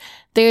anyways.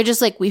 They're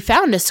just like, we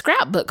found a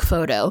scrapbook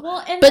photo.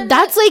 Well, but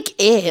that's like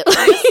it.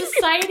 The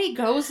society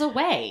goes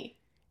away.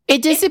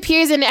 It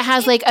disappears, and it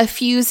has like a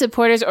few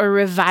supporters or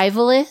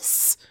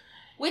revivalists.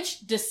 Which,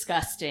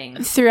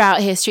 disgusting.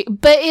 Throughout history,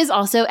 but is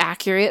also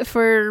accurate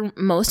for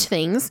most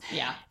things.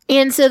 Yeah.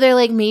 And so they're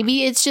like,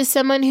 maybe it's just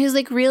someone who's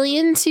like really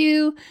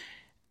into,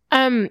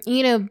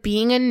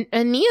 being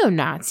a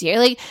neo-Nazi. Or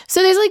like,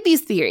 so there's like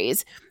these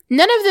theories.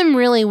 None of them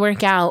really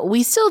work out.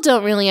 We still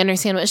don't really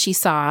understand what she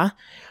saw,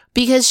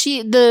 because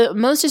the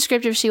most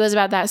descriptive she was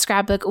about that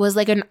scrapbook was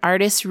like an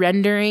artist's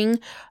rendering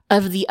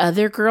of the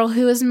other girl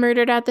who was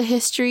murdered at the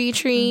history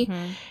tree.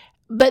 Mm-hmm.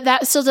 But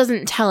that still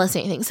doesn't tell us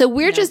anything. So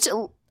we're just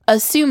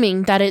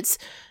assuming that it's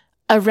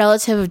a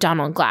relative of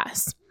Donald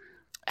Glass.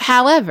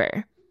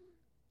 However,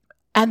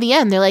 at the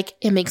end, they're like,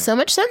 it makes so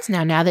much sense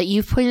now that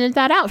you've pointed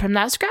that out from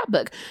that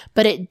scrapbook.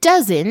 But it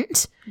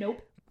doesn't.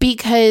 Nope.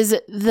 Because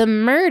the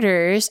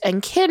murders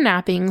and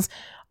kidnappings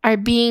are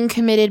being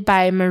committed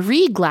by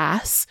Marie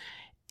Glass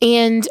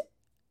and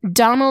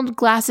Donald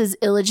Glass's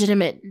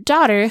illegitimate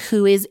daughter,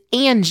 who is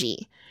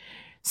Angie.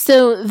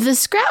 So the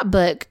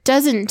scrapbook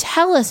doesn't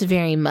tell us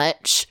very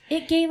much.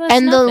 It gave us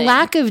and nothing. The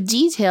lack of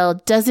detail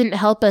doesn't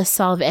help us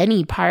solve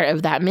any part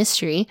of that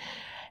mystery.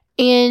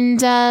 And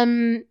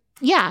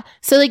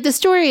so like the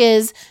story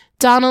is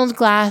Donald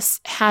Glass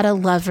had a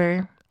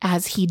lover,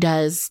 as he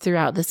does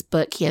throughout this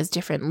book. He has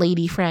different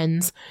lady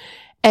friends,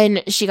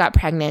 and she got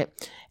pregnant.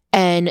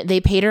 And they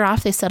paid her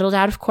off. They settled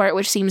out of court,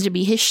 which seems to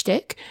be his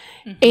shtick.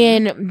 Mm-hmm.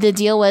 And the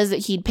deal was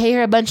that he'd pay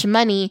her a bunch of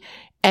money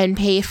and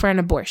pay for an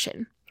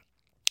abortion.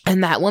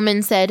 And that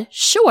woman said,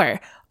 sure,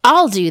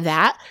 I'll do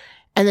that.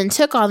 And then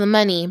took all the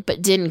money,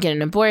 but didn't get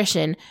an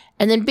abortion.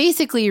 And then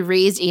basically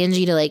raised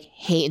Angie to like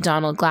hate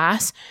Donald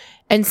Glass.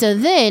 And so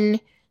then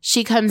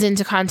she comes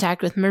into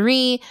contact with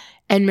Marie,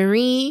 and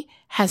Marie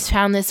has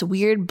found this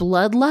weird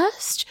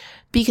bloodlust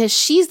because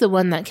she's the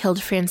one that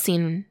killed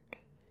Francine.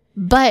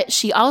 But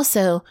she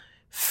also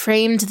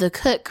framed the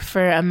cook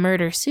for a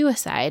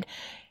murder-suicide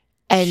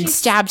and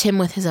stabbed him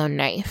with his own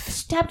knife.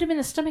 Stabbed him in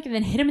the stomach and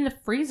then hit him in the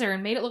freezer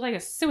and made it look like a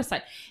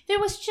suicide. There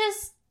was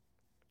just...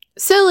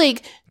 So,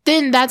 like,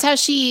 then that's how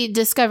she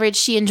discovered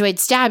she enjoyed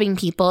stabbing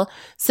people.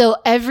 So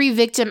every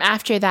victim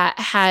after that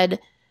had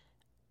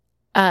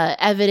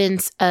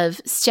evidence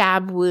of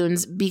stab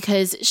wounds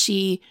because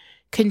she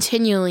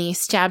continually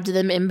stabbed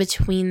them in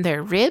between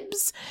their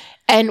ribs,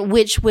 and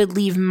which would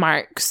leave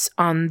marks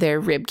on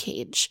their rib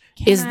cage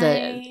is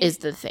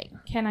the thing.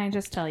 Can I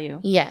just tell you?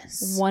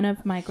 Yes. One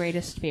of my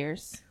greatest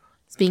fears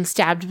is being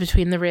stabbed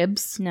between the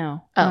ribs.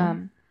 No.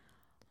 Oh.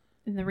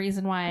 And the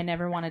reason why I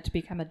never wanted to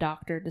become a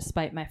doctor,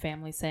 despite my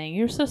family saying,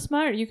 you're so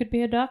smart, you could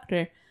be a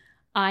doctor.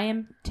 I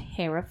am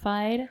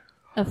terrified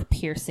of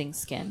piercing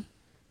skin.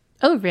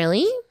 Oh,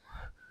 really?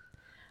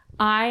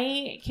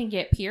 I can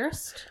get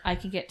pierced. I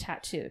can get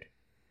tattooed.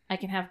 I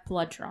can have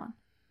blood drawn.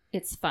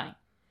 It's fine.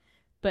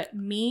 But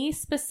me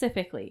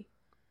specifically,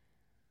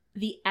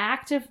 the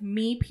act of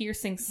me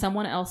piercing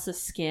someone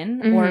else's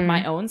skin or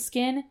my own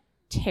skin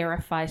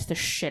terrifies the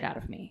shit out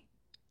of me.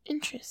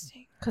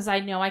 Interesting. Because I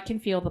know I can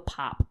feel the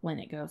pop when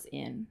it goes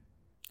in.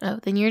 Oh,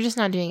 then you're just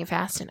not doing it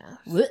fast enough.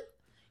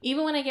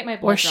 Even when I get my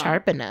blood or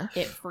sharp enough.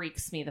 It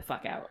freaks me the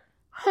fuck out.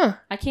 Huh.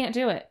 I can't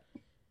do it.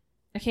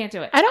 I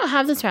I don't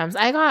have those problems.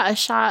 I got a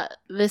shot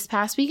this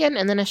past weekend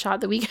and then a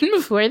shot the weekend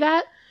before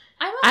that.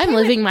 I'm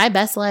living my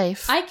best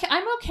life.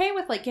 I'm okay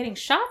with like getting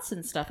shots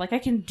and stuff. Like I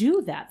can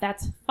do that.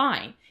 That's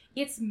fine.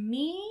 It's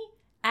me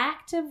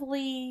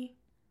actively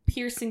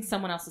piercing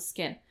someone else's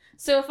skin.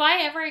 So if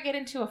I ever get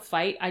into a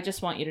fight, I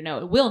just want you to know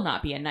it will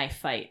not be a knife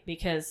fight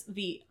because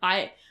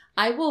I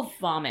will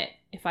vomit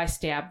if I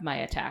stab my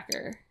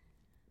attacker.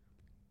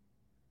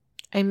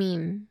 I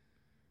mean,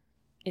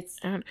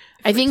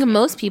 I think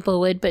most people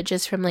would, but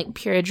just from like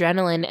pure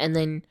adrenaline and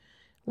then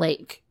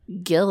like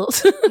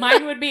guilt.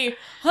 Mine would be,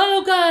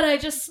 oh God, I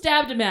just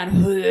stabbed a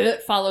man,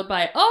 followed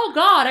by, oh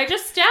God, I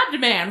just stabbed a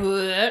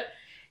man.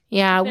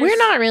 Yeah, we're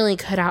not really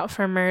cut out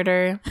for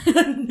murder.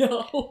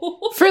 No.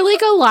 For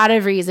like a lot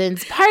of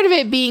reasons. Part of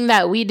it being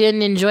that we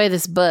didn't enjoy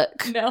this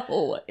book.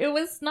 No, it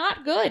was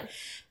not good.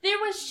 There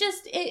was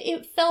just,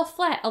 it fell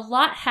flat. A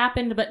lot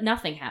happened, but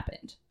nothing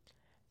happened.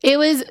 It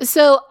was,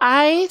 so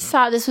I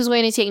thought this was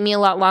going to take me a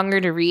lot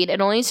longer to read. It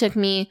only took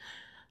me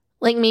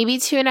like maybe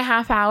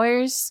 2.5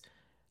 hours.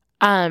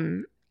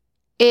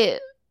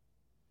 It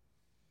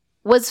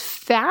was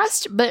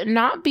fast, but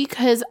not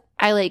because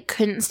I like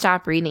couldn't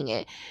stop reading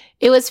it.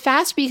 It was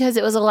fast because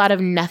it was a lot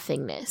of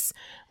nothingness.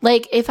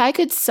 Like if I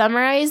could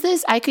summarize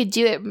this, I could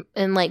do it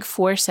in like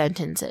 4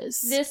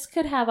 sentences. This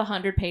could have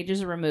 100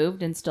 pages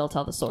removed and still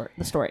tell the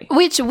story.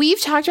 Which we've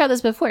talked about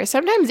this before.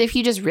 Sometimes if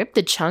you just rip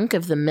the chunk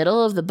of the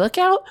middle of the book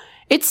out,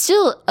 it's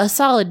still a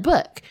solid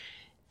book.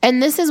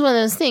 And this is one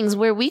of those things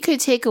where we could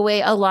take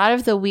away a lot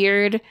of the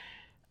weird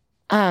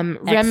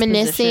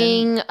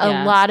reminiscing,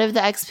 a lot of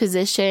the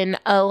exposition.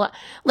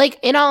 Like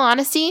in all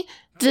honesty,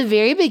 the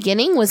very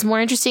beginning was more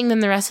interesting than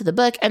the rest of the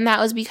book, and that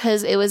was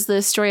because it was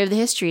the story of the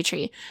history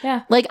tree.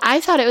 Yeah. Like, I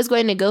thought it was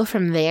going to go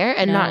from there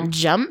and not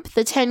jump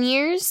the 10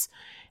 years,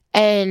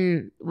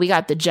 and we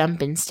got the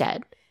jump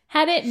instead.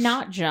 Had it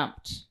not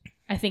jumped,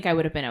 I think I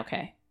would have been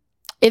okay.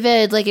 If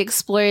it had, like,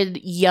 explored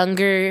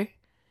younger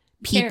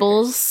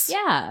people's...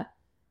 Yeah.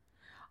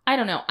 I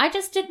don't know. I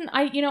just didn't...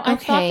 I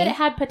thought that it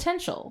had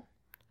potential,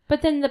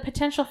 but then the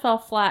potential fell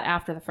flat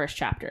after the first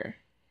chapter.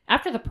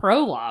 After the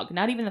prologue,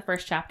 not even the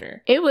first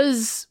chapter. It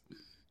was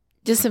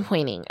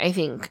disappointing, I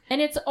think.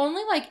 And it's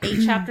only like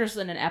 8 chapters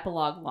and an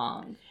epilogue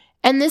long.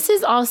 And this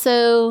is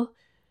also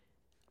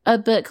a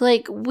book,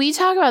 like, we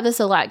talk about this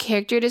a lot,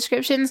 character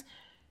descriptions.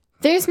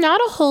 There's not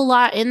a whole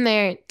lot in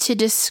there to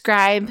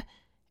describe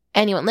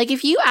anyone. Like,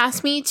 if you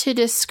ask me to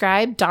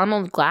describe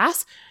Donald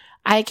Glass,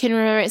 I can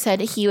remember it said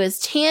he was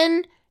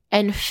tan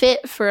and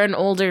fit for an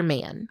older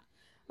man.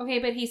 Okay,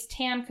 but he's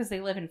tan because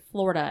they live in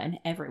Florida and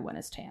everyone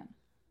is tan.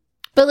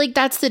 But, like,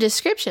 that's the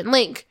description.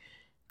 Like,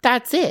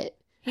 that's it.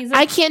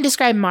 I can't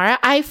describe Mara.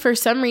 I, for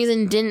some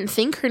reason, didn't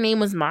think her name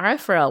was Mara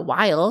for a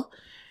while.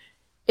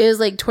 It was,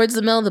 like, towards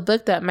the middle of the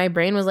book that my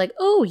brain was like,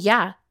 oh,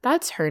 yeah,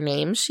 that's her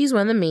name. She's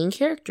one of the main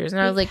characters.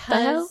 And I was like,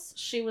 the hell?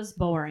 She was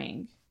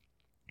boring.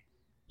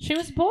 She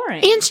was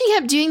boring. And she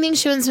kept doing things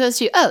she wasn't supposed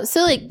to. Oh,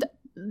 so, like,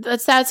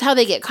 that's how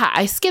they get caught.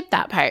 I skipped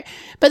that part.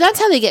 But that's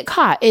how they get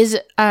caught is,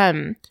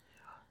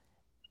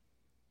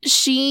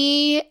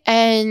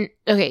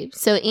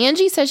 so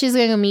Angie said she's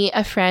going to meet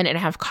a friend and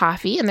have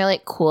coffee. And they're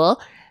like, cool,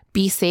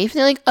 be safe. And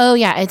they're like, oh,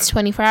 yeah, it's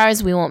 24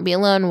 hours. We won't be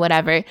alone,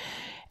 whatever.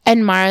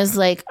 And Mara's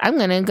like, I'm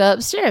going to go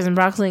upstairs. And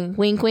Brock's like,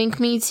 wink, wink,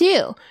 me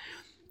too.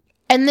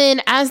 And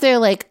then as they're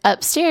like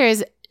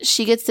upstairs,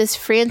 she gets this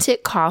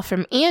frantic call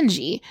from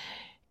Angie.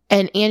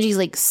 And Angie's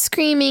like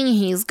screaming,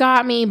 he's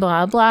got me,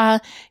 blah, blah.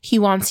 He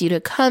wants you to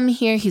come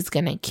here. He's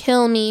going to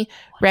kill me,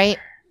 right?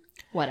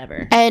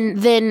 Whatever. And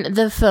then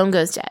the phone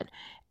goes dead.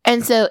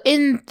 And so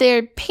in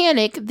their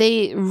panic,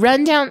 they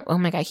run down. Oh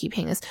my God, I keep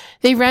hitting this.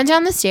 They run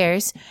down the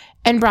stairs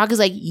and Brock is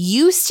like,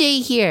 you stay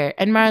here.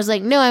 And Mara's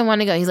like, no, I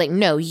want to go. He's like,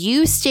 no,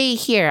 you stay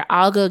here.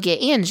 I'll go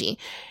get Angie.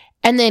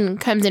 And then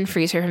comes and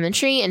frees her from the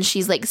tree. And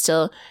she's like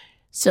still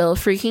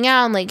freaking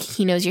out. And like,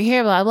 he knows you're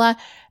here, blah, blah.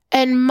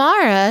 And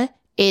Mara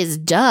is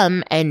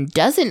dumb and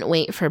doesn't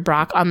wait for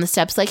Brock on the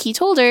steps like he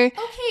told her.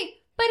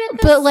 Okay,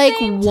 but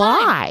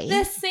why?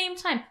 The same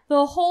time,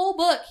 the whole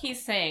book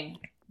he's saying,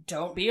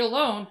 don't be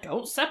alone.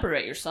 Don't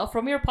separate yourself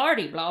from your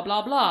party. Blah,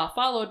 blah, blah.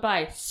 Followed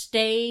by,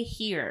 stay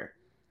here.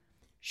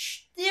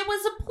 It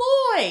was a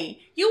ploy.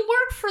 You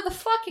work for the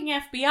fucking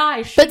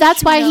FBI. But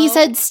that's why he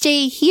said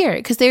stay here.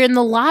 Because they're in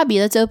the lobby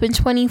that's open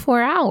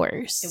 24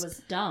 hours. It was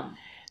dumb.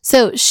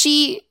 So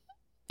she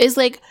is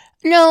like,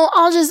 no,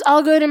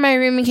 I'll go to my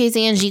room in case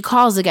Angie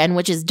calls again.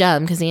 Which is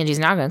dumb because Angie's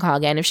not going to call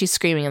again. If she's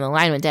screaming and the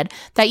line went dead,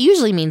 that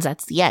usually means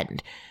that's the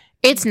end.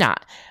 It's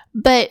not.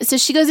 But so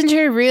she goes into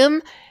her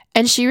room.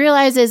 And she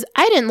realizes,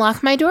 I didn't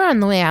lock my door on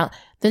the way out.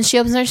 Then she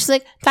opens the door. She's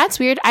like, that's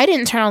weird. I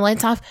didn't turn all the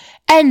lights off.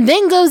 And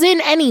then goes in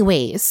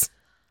anyways.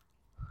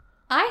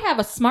 I have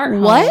a smart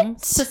home.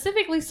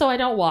 Specifically so I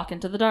don't walk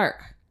into the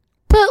dark.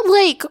 But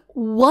like,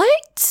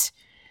 what?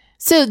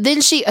 So then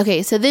she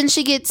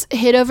gets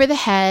hit over the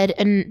head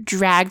and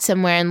dragged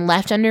somewhere and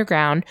left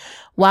underground.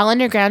 While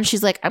underground,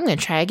 she's like, I'm going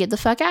to try to get the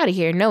fuck out of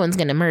here. No one's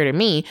going to murder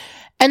me.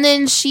 And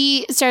then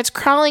she starts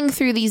crawling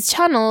through these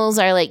tunnels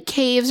or like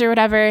caves or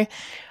whatever.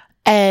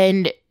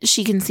 And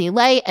she can see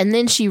light. And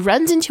then she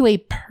runs into a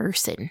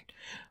person.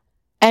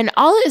 And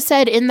all it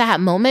said in that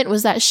moment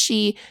was that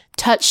she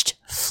touched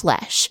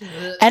flesh.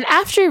 And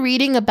after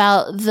reading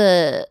about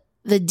the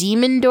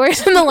demon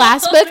doors in the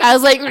last book, I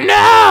was like,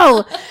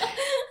 no!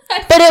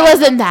 But it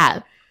wasn't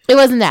that. It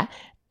wasn't that.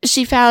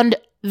 She found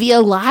the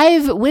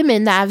alive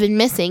women that have been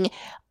missing,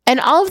 and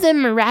all of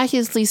them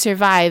miraculously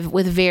survive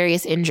with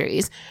various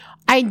injuries.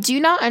 I do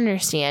not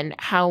understand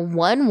how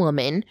one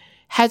woman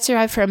had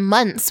survived for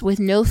months with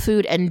no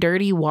food and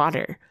dirty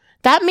water.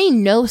 That made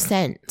no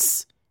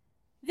sense.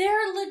 There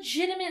are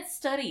legitimate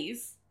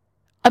studies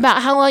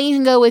about how long you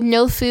can go with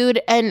no food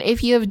and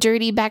if you have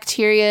dirty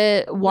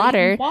bacteria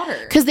water.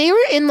 Because they were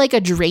in like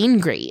a drain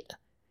grate.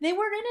 They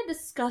were in a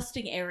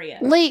disgusting area.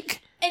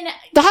 Like, and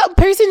that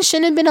person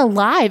shouldn't have been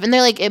alive. And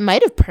they're like, it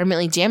might have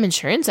permanently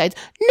damaged her insides.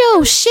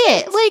 No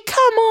shit. Like,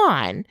 come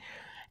on.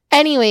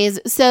 Anyways,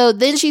 so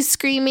then she's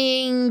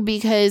screaming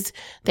because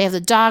they have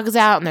the dogs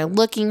out and they're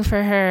looking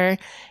for her.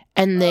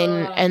 And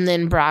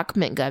then Brock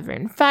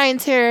McGovern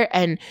finds her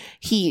and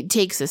he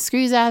takes the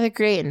screws out of the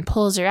grate and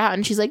pulls her out.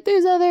 And she's like,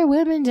 there's other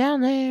women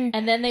down there.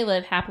 And then they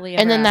live happily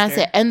ever And then after.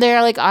 That's it. And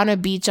they're like on a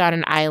beach on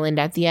an island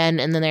at the end.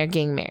 And then they're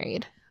getting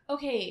married.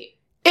 Okay.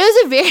 It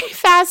was a very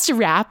fast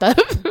wrap up.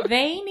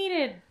 They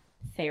needed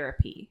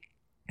therapy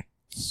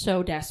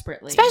so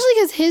desperately. Especially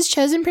because his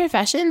chosen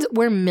professions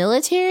were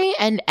military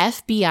and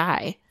FBI.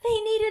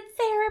 They needed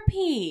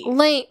therapy.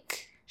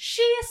 Like,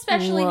 she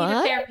especially what?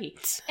 needed therapy.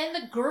 And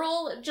the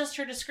girl, just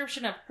her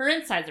description of her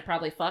insides are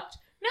probably fucked.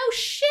 No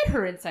shit,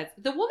 her insides.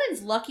 The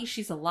woman's lucky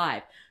she's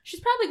alive. She's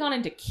probably gone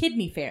into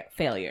kidney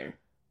failure.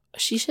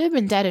 She should have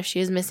been dead if she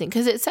was missing.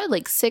 Because it said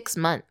like 6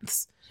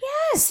 months.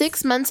 Yes.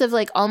 6 months of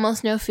like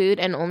almost no food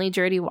and only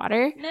dirty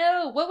water.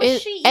 No, what was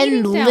she eating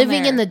and down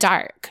living there? in the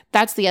dark.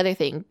 That's the other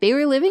thing. They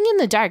were living in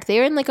the dark. They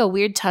were in like a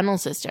weird tunnel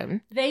system.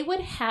 They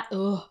would have...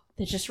 Ugh,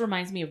 that just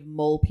reminds me of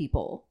mole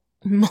people.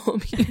 Mole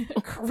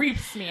people.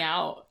 Creeps me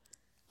out.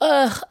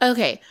 Ugh.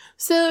 Okay.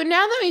 So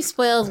now that we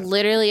spoiled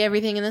literally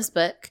everything in this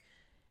book,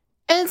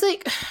 and it's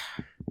like...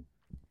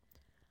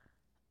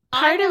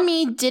 Part of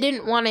me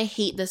didn't want to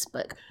hate this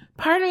book.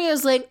 Part of me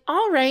was like,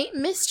 all right,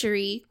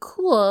 mystery,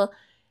 cool.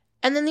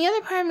 And then the other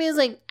part of me was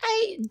like,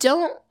 I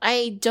don't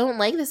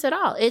like this at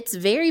all. It's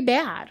very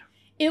bad.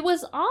 It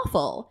was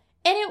awful.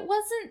 And it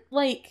wasn't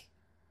like,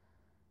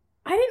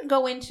 I didn't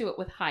go into it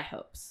with high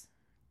hopes.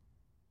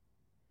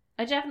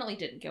 I definitely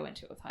didn't go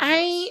into it with high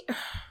hopes.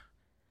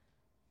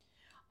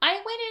 I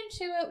went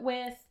into it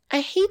with... I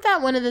hate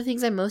that one of the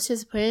things I'm most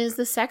disappointed in is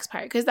the sex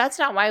part. Because that's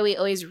not why we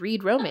always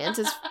read romance.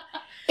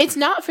 It's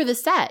not for the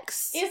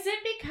sex. Is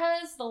it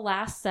because the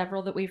last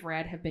several that we've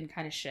read have been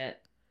kind of shit?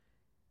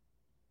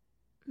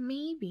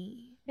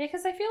 Maybe.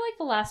 Because I feel like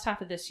the last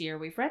half of this year,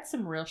 we've read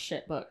some real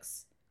shit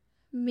books.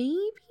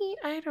 Maybe?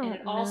 I don't know.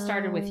 And it all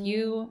started with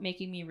you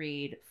making me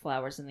read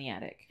Flowers in the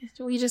Attic.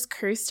 We just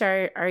cursed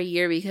our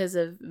year because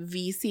of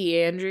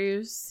V.C.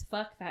 Andrews.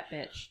 Fuck that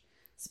bitch.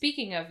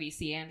 Speaking of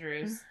V.C.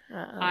 Andrews,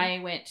 Uh-oh. I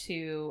went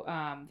to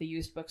the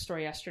used bookstore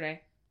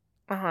yesterday.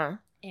 Uh-huh.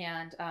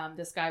 And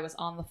this guy was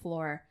on the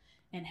floor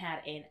and had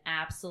an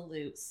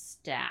absolute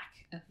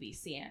stack of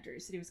V.C.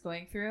 Andrews that he was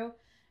going through.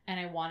 And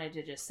I wanted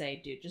to just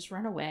say, dude, just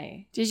run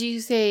away. Did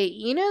you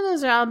say,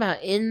 those are all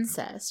about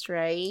incest,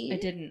 right? I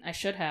didn't. I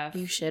should have.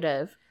 You should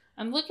have.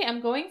 I'm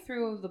going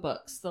through the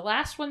books. The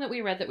last one that we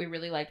read that we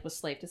really liked was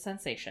Slave to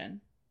Sensation.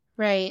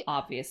 Right.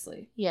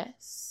 Obviously.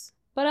 Yes.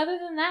 But other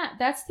than that,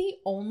 that's the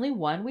only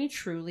one we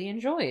truly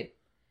enjoyed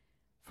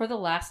for the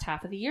last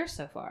half of the year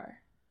so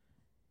far.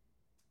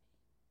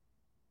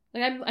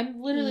 Like,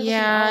 I'm literally looking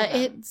at all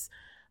of them.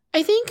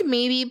 I think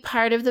maybe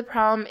part of the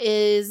problem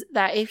is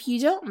that if you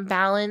don't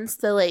balance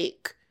the,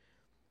 like,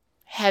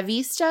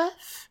 heavy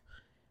stuff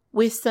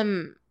with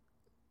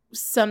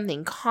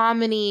something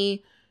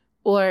comedy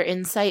or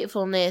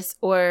insightfulness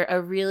or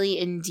a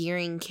really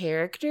endearing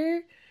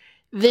character,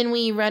 then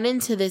we run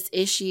into this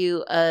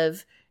issue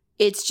of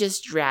it's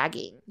just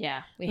dragging.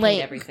 Yeah, we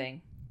hate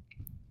everything.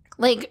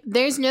 Like,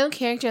 there's no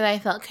character that I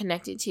felt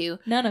connected to.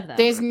 None of them.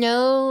 There's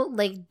no,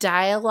 like,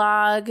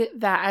 dialogue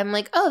that I'm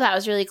like, oh, that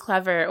was really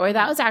clever, or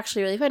that was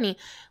actually really funny.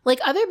 Like,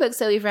 other books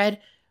that we've read,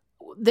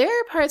 there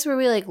are parts where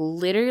we, like,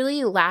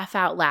 literally laugh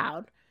out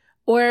loud.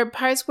 Or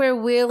parts where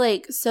we're,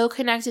 like, so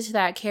connected to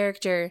that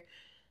character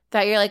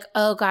that you're like,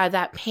 oh, God,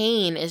 that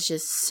pain is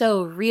just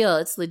so real.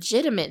 It's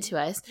legitimate to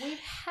us.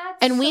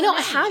 And we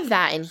don't have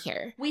that in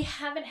here. We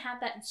haven't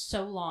had that in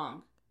so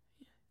long.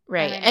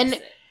 Right.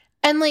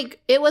 And,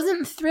 like, it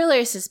wasn't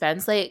thriller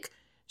suspense. Like,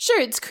 sure,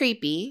 it's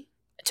creepy.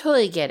 I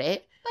totally get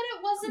it. But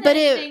it wasn't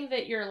anything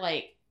that you're,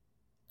 like,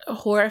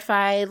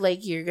 horrified,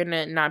 like you're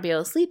gonna not be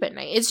able to sleep at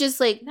night. It's just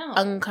like No.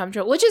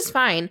 uncomfortable, which is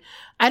fine.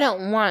 I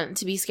don't want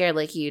to be scared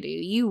like you do.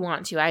 You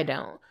want to, I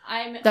don't.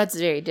 That's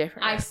very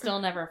different. I still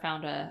never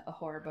found a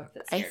horror book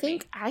that scared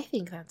me. I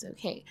think that's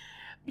okay.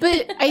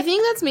 But I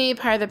think that's maybe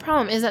part of the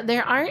problem is that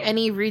there aren't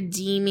any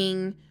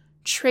redeeming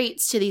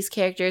traits to these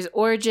characters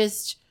or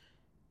just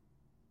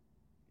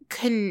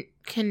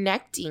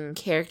connecting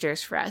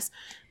characters for us.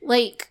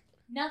 Like,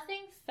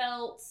 nothing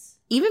felt...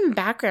 Even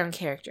background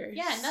characters.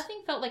 Yeah,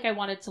 nothing felt like I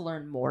wanted to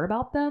learn more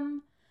about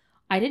them.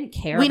 I didn't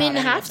care We about didn't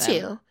any have of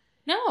them. to.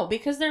 No,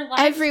 because their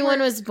lives Everyone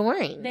was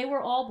boring. They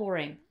were all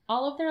boring.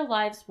 All of their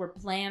lives were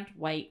bland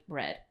white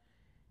bread.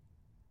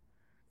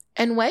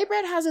 And white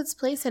bread has its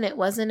place, and it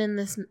wasn't in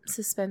this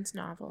suspense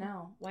novel.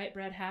 No, white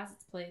bread has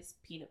its place.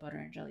 Peanut butter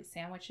and jelly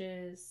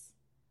sandwiches.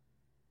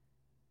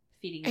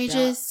 Feeding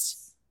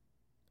ducks.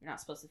 You're not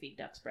supposed to feed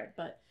ducks bread,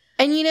 but...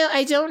 And,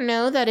 I don't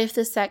know that if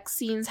the sex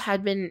scenes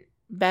had been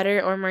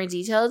better or more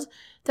detailed,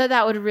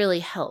 that would really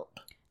help.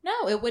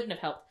 No, it wouldn't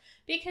have helped.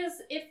 Because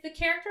if the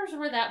characters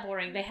were that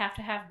boring, they have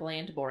to have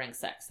bland, boring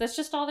sex. That's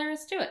just all there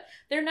is to it.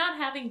 They're not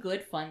having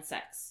good, fun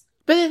sex.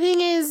 But the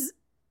thing is,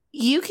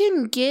 you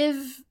can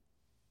give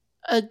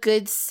a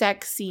good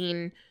sex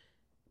scene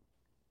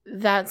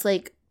that's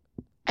like,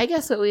 I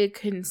guess what we would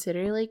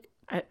consider like,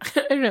 I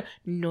don't know,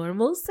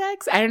 normal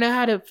sex? I don't know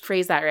how to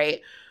phrase that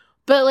right.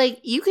 But like,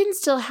 you can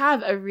still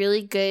have a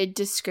really good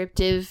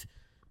descriptive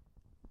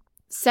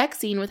sex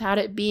scene without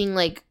it being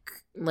like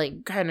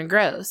kind of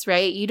gross,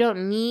 right? You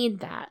don't need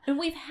that. And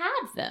we've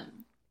had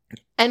them.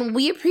 And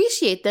we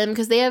appreciate them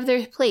because they have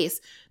their place.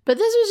 But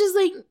this was just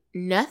like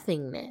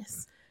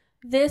nothingness.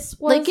 This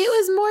was... Like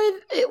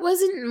it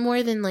wasn't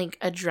more than like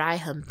a dry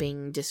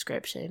humping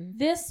description.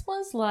 This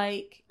was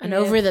like... An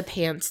over the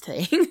pants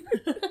thing.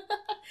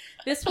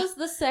 This was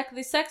the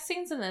sex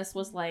scenes in this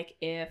was like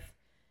if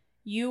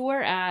you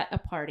were at a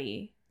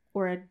party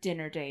or a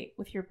dinner date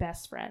with your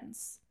best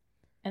friends.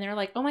 And they're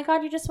like, oh my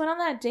God, you just went on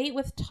that date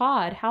with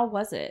Todd. How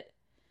was it?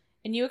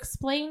 And you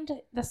explained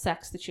the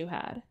sex that you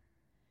had.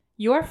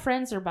 Your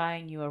friends are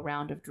buying you a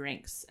round of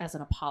drinks as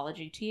an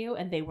apology to you,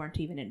 and they weren't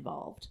even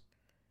involved.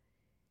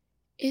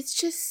 It's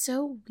just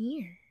so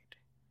weird.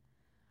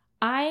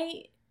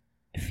 I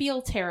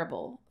feel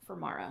terrible for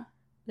Mara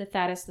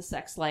that is the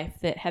sex life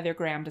that Heather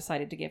Graham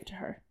decided to give to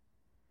her.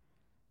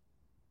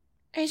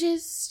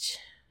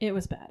 It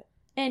was bad.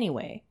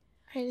 Anyway.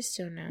 I just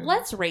don't know.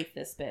 Let's rate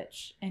this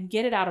bitch and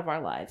get it out of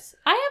our lives.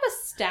 I have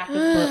a stack of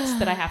books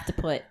that I have to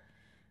put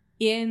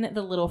in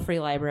the little free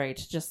library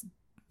to just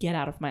get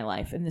out of my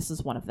life, and this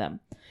is one of them.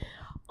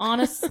 On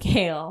a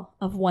scale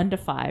of 1 to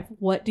 5,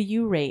 what do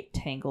you rate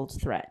Tangled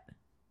Threat?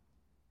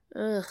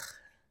 Ugh.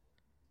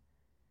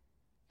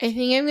 I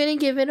think I'm going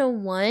to give it a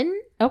 1.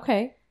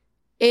 Okay.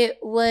 It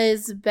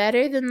was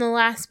better than the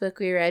last book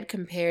we read,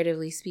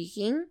 comparatively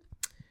speaking.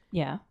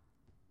 Yeah.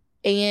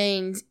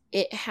 And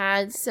it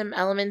had some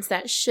elements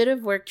that should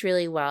have worked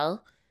really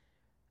well.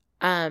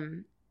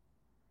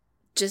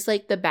 Just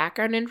like the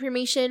background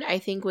information, I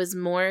think was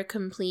more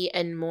complete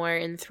and more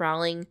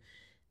enthralling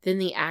than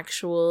the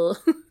actual,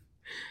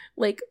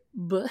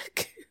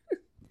 book.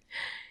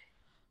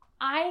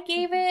 I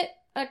gave it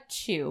a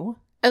 2.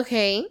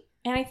 Okay.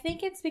 And I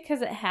think it's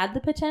because it had the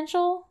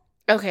potential.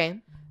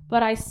 Okay.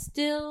 But I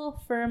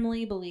still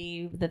firmly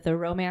believe that the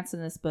romance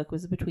in this book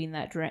was between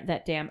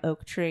that damn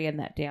oak tree and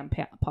that damn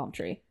palm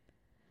tree. It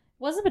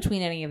wasn't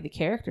between any of the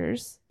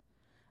characters.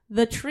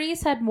 The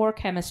trees had more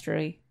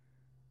chemistry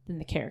than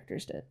the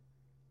characters did.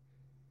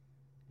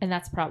 And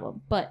that's a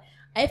problem. But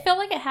I felt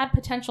like it had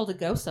potential to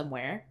go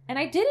somewhere. And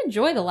I did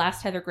enjoy the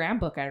last Heather Graham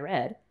book I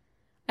read.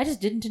 I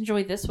just didn't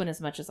enjoy this one as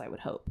much as I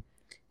would hope.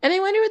 And I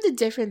wonder what the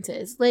difference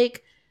is.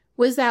 Like,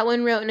 was that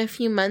one wrote in a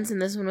few months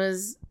and this one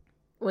was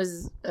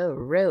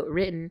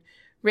written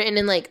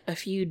in like a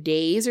few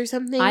days or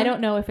something? I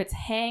don't know if it's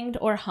hanged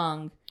or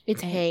hung.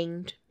 It's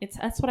hanged.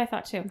 That's what I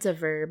thought too. It's a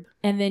verb.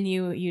 And then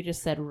you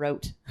just said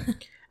wrote.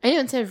 I know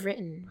it said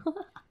written.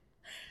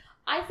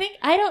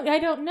 I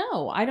don't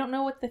know. I don't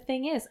know what the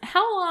thing is.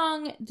 How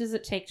long does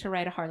it take to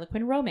write a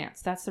Harlequin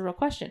romance? That's the real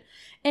question.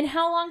 And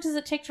how long does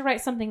it take to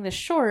write something this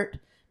short?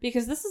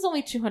 Because this is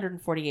only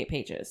 248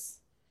 pages.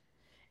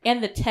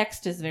 And the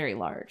text is very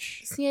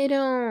large. See,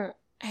 I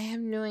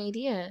have no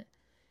idea.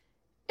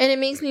 And it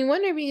makes me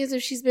wonder because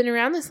if she's been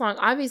around this long,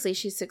 obviously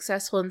she's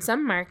successful in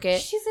some market.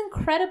 She's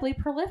incredibly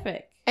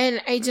prolific.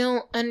 And I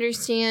don't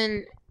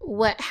understand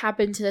what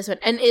happened to this one.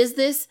 And is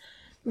this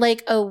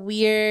like a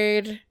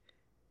weird,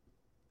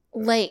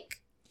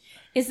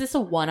 is this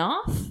a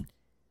one-off?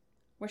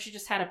 Where she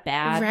just had a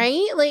bad...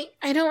 Right? Like,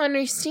 I don't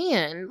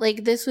understand.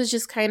 Like, this was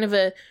just kind of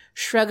a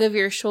shrug of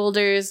your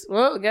shoulders.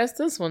 Well, I guess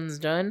this one's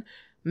done.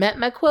 Met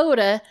my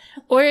quota.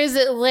 Or is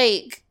it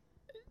like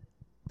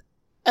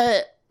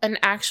an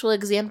actual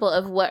example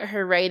of what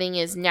her writing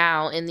is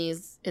now in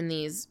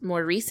these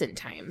more recent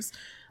times?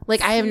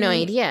 Like, I have no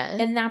idea.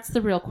 And that's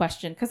the real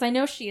question. Because I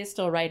know she is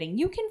still writing.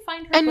 You can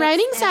find her and books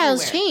writing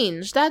styles everywhere.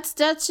 change. That's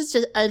just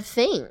a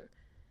thing.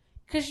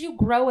 Because you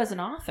grow as an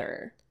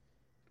author.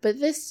 But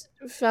this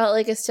felt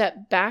like a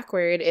step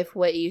backward if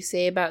what you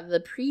say about the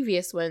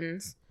previous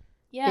ones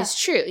is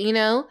true, you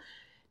know?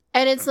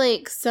 And it's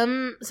like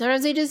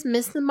sometimes they just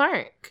miss the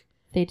mark.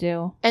 They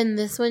do. And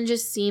this one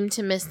just seemed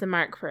to miss the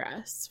mark for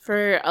us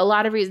for a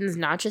lot of reasons,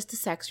 not just the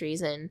sex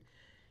reason.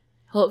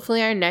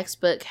 Hopefully our next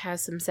book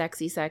has some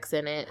sexy sex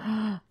in it.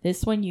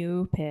 This one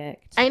you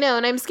picked. I know,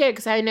 and I'm scared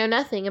because I know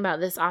nothing about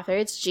this author.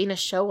 It's Gina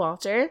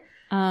Showalter.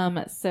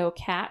 So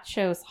Kat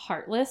chose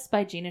Heartless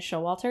by Gina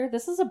Showalter.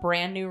 This is a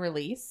brand new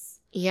release.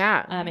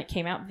 Yeah. It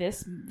came out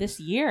this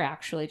year,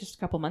 actually, just a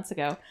couple months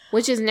ago.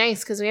 Which is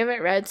nice because we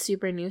haven't read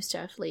super new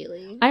stuff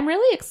lately. I'm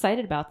really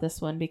excited about this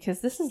one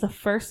because this is the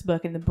first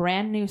book in the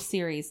brand new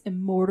series,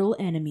 Immortal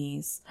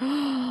Enemies.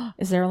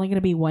 Is there only going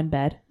to be one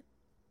bed?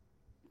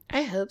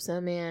 I hope so,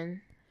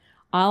 man.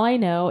 All I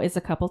know is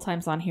a couple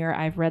times on here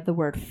I've read the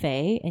word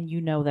fae, and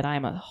you know that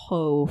I'm a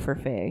hoe for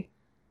fae.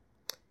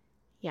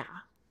 Yeah.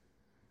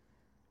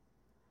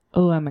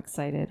 Oh, I'm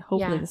excited.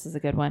 Hopefully Yeah. this is a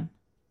good one.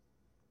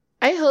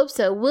 I hope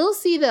so. We'll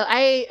see, though.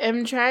 I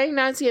am trying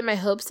not to get my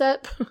hopes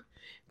up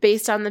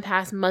based on the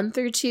past month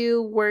or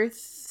two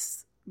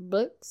worth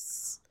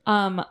books.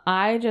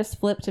 I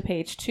just flipped to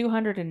page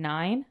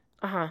 209.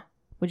 Uh-huh.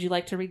 Would you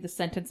like to read the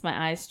sentence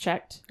my eyes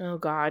checked? Oh,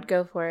 God.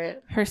 Go for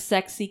it. Her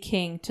sexy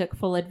king took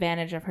full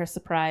advantage of her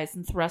surprise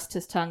and thrust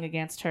his tongue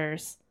against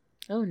hers.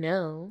 Oh,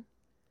 no.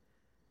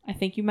 I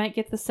think you might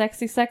get the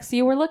sexy sex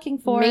you were looking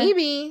for.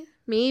 Maybe.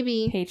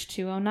 Page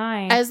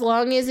 209. As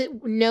long as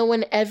no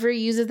one ever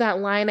uses that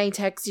line I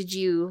texted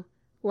you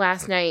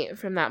last night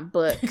from that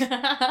book.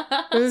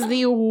 This is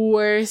the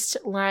worst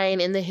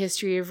line in the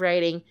history of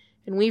writing,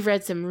 and we've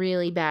read some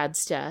really bad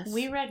stuff.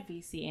 We read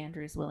V.C.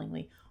 Andrews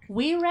willingly.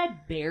 We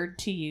read Bared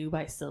to You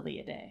by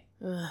Sylvia Day.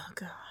 Oh,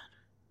 God.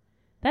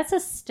 That's a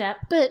step.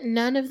 But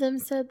none of them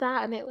said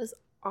that, and it was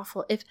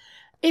awful.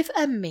 If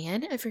a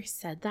man ever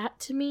said that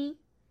to me,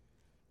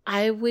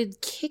 I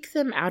would kick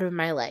them out of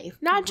my life.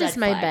 Not just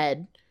my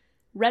bed.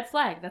 Red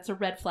flag. That's a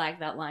red flag,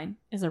 that line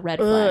is a red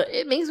flag.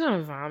 It makes me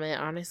want to vomit,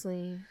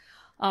 honestly.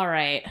 All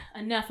right.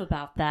 Enough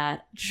about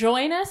that.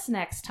 Join us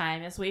next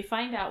time as we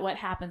find out what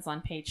happens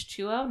on page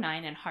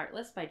 209 in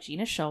Heartless by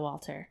Gina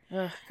Showalter.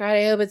 Oh, God,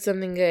 I hope it's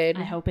something good.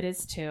 I hope it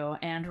is too.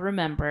 And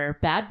remember,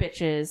 bad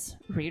bitches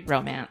read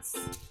romance.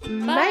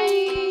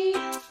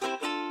 Bye.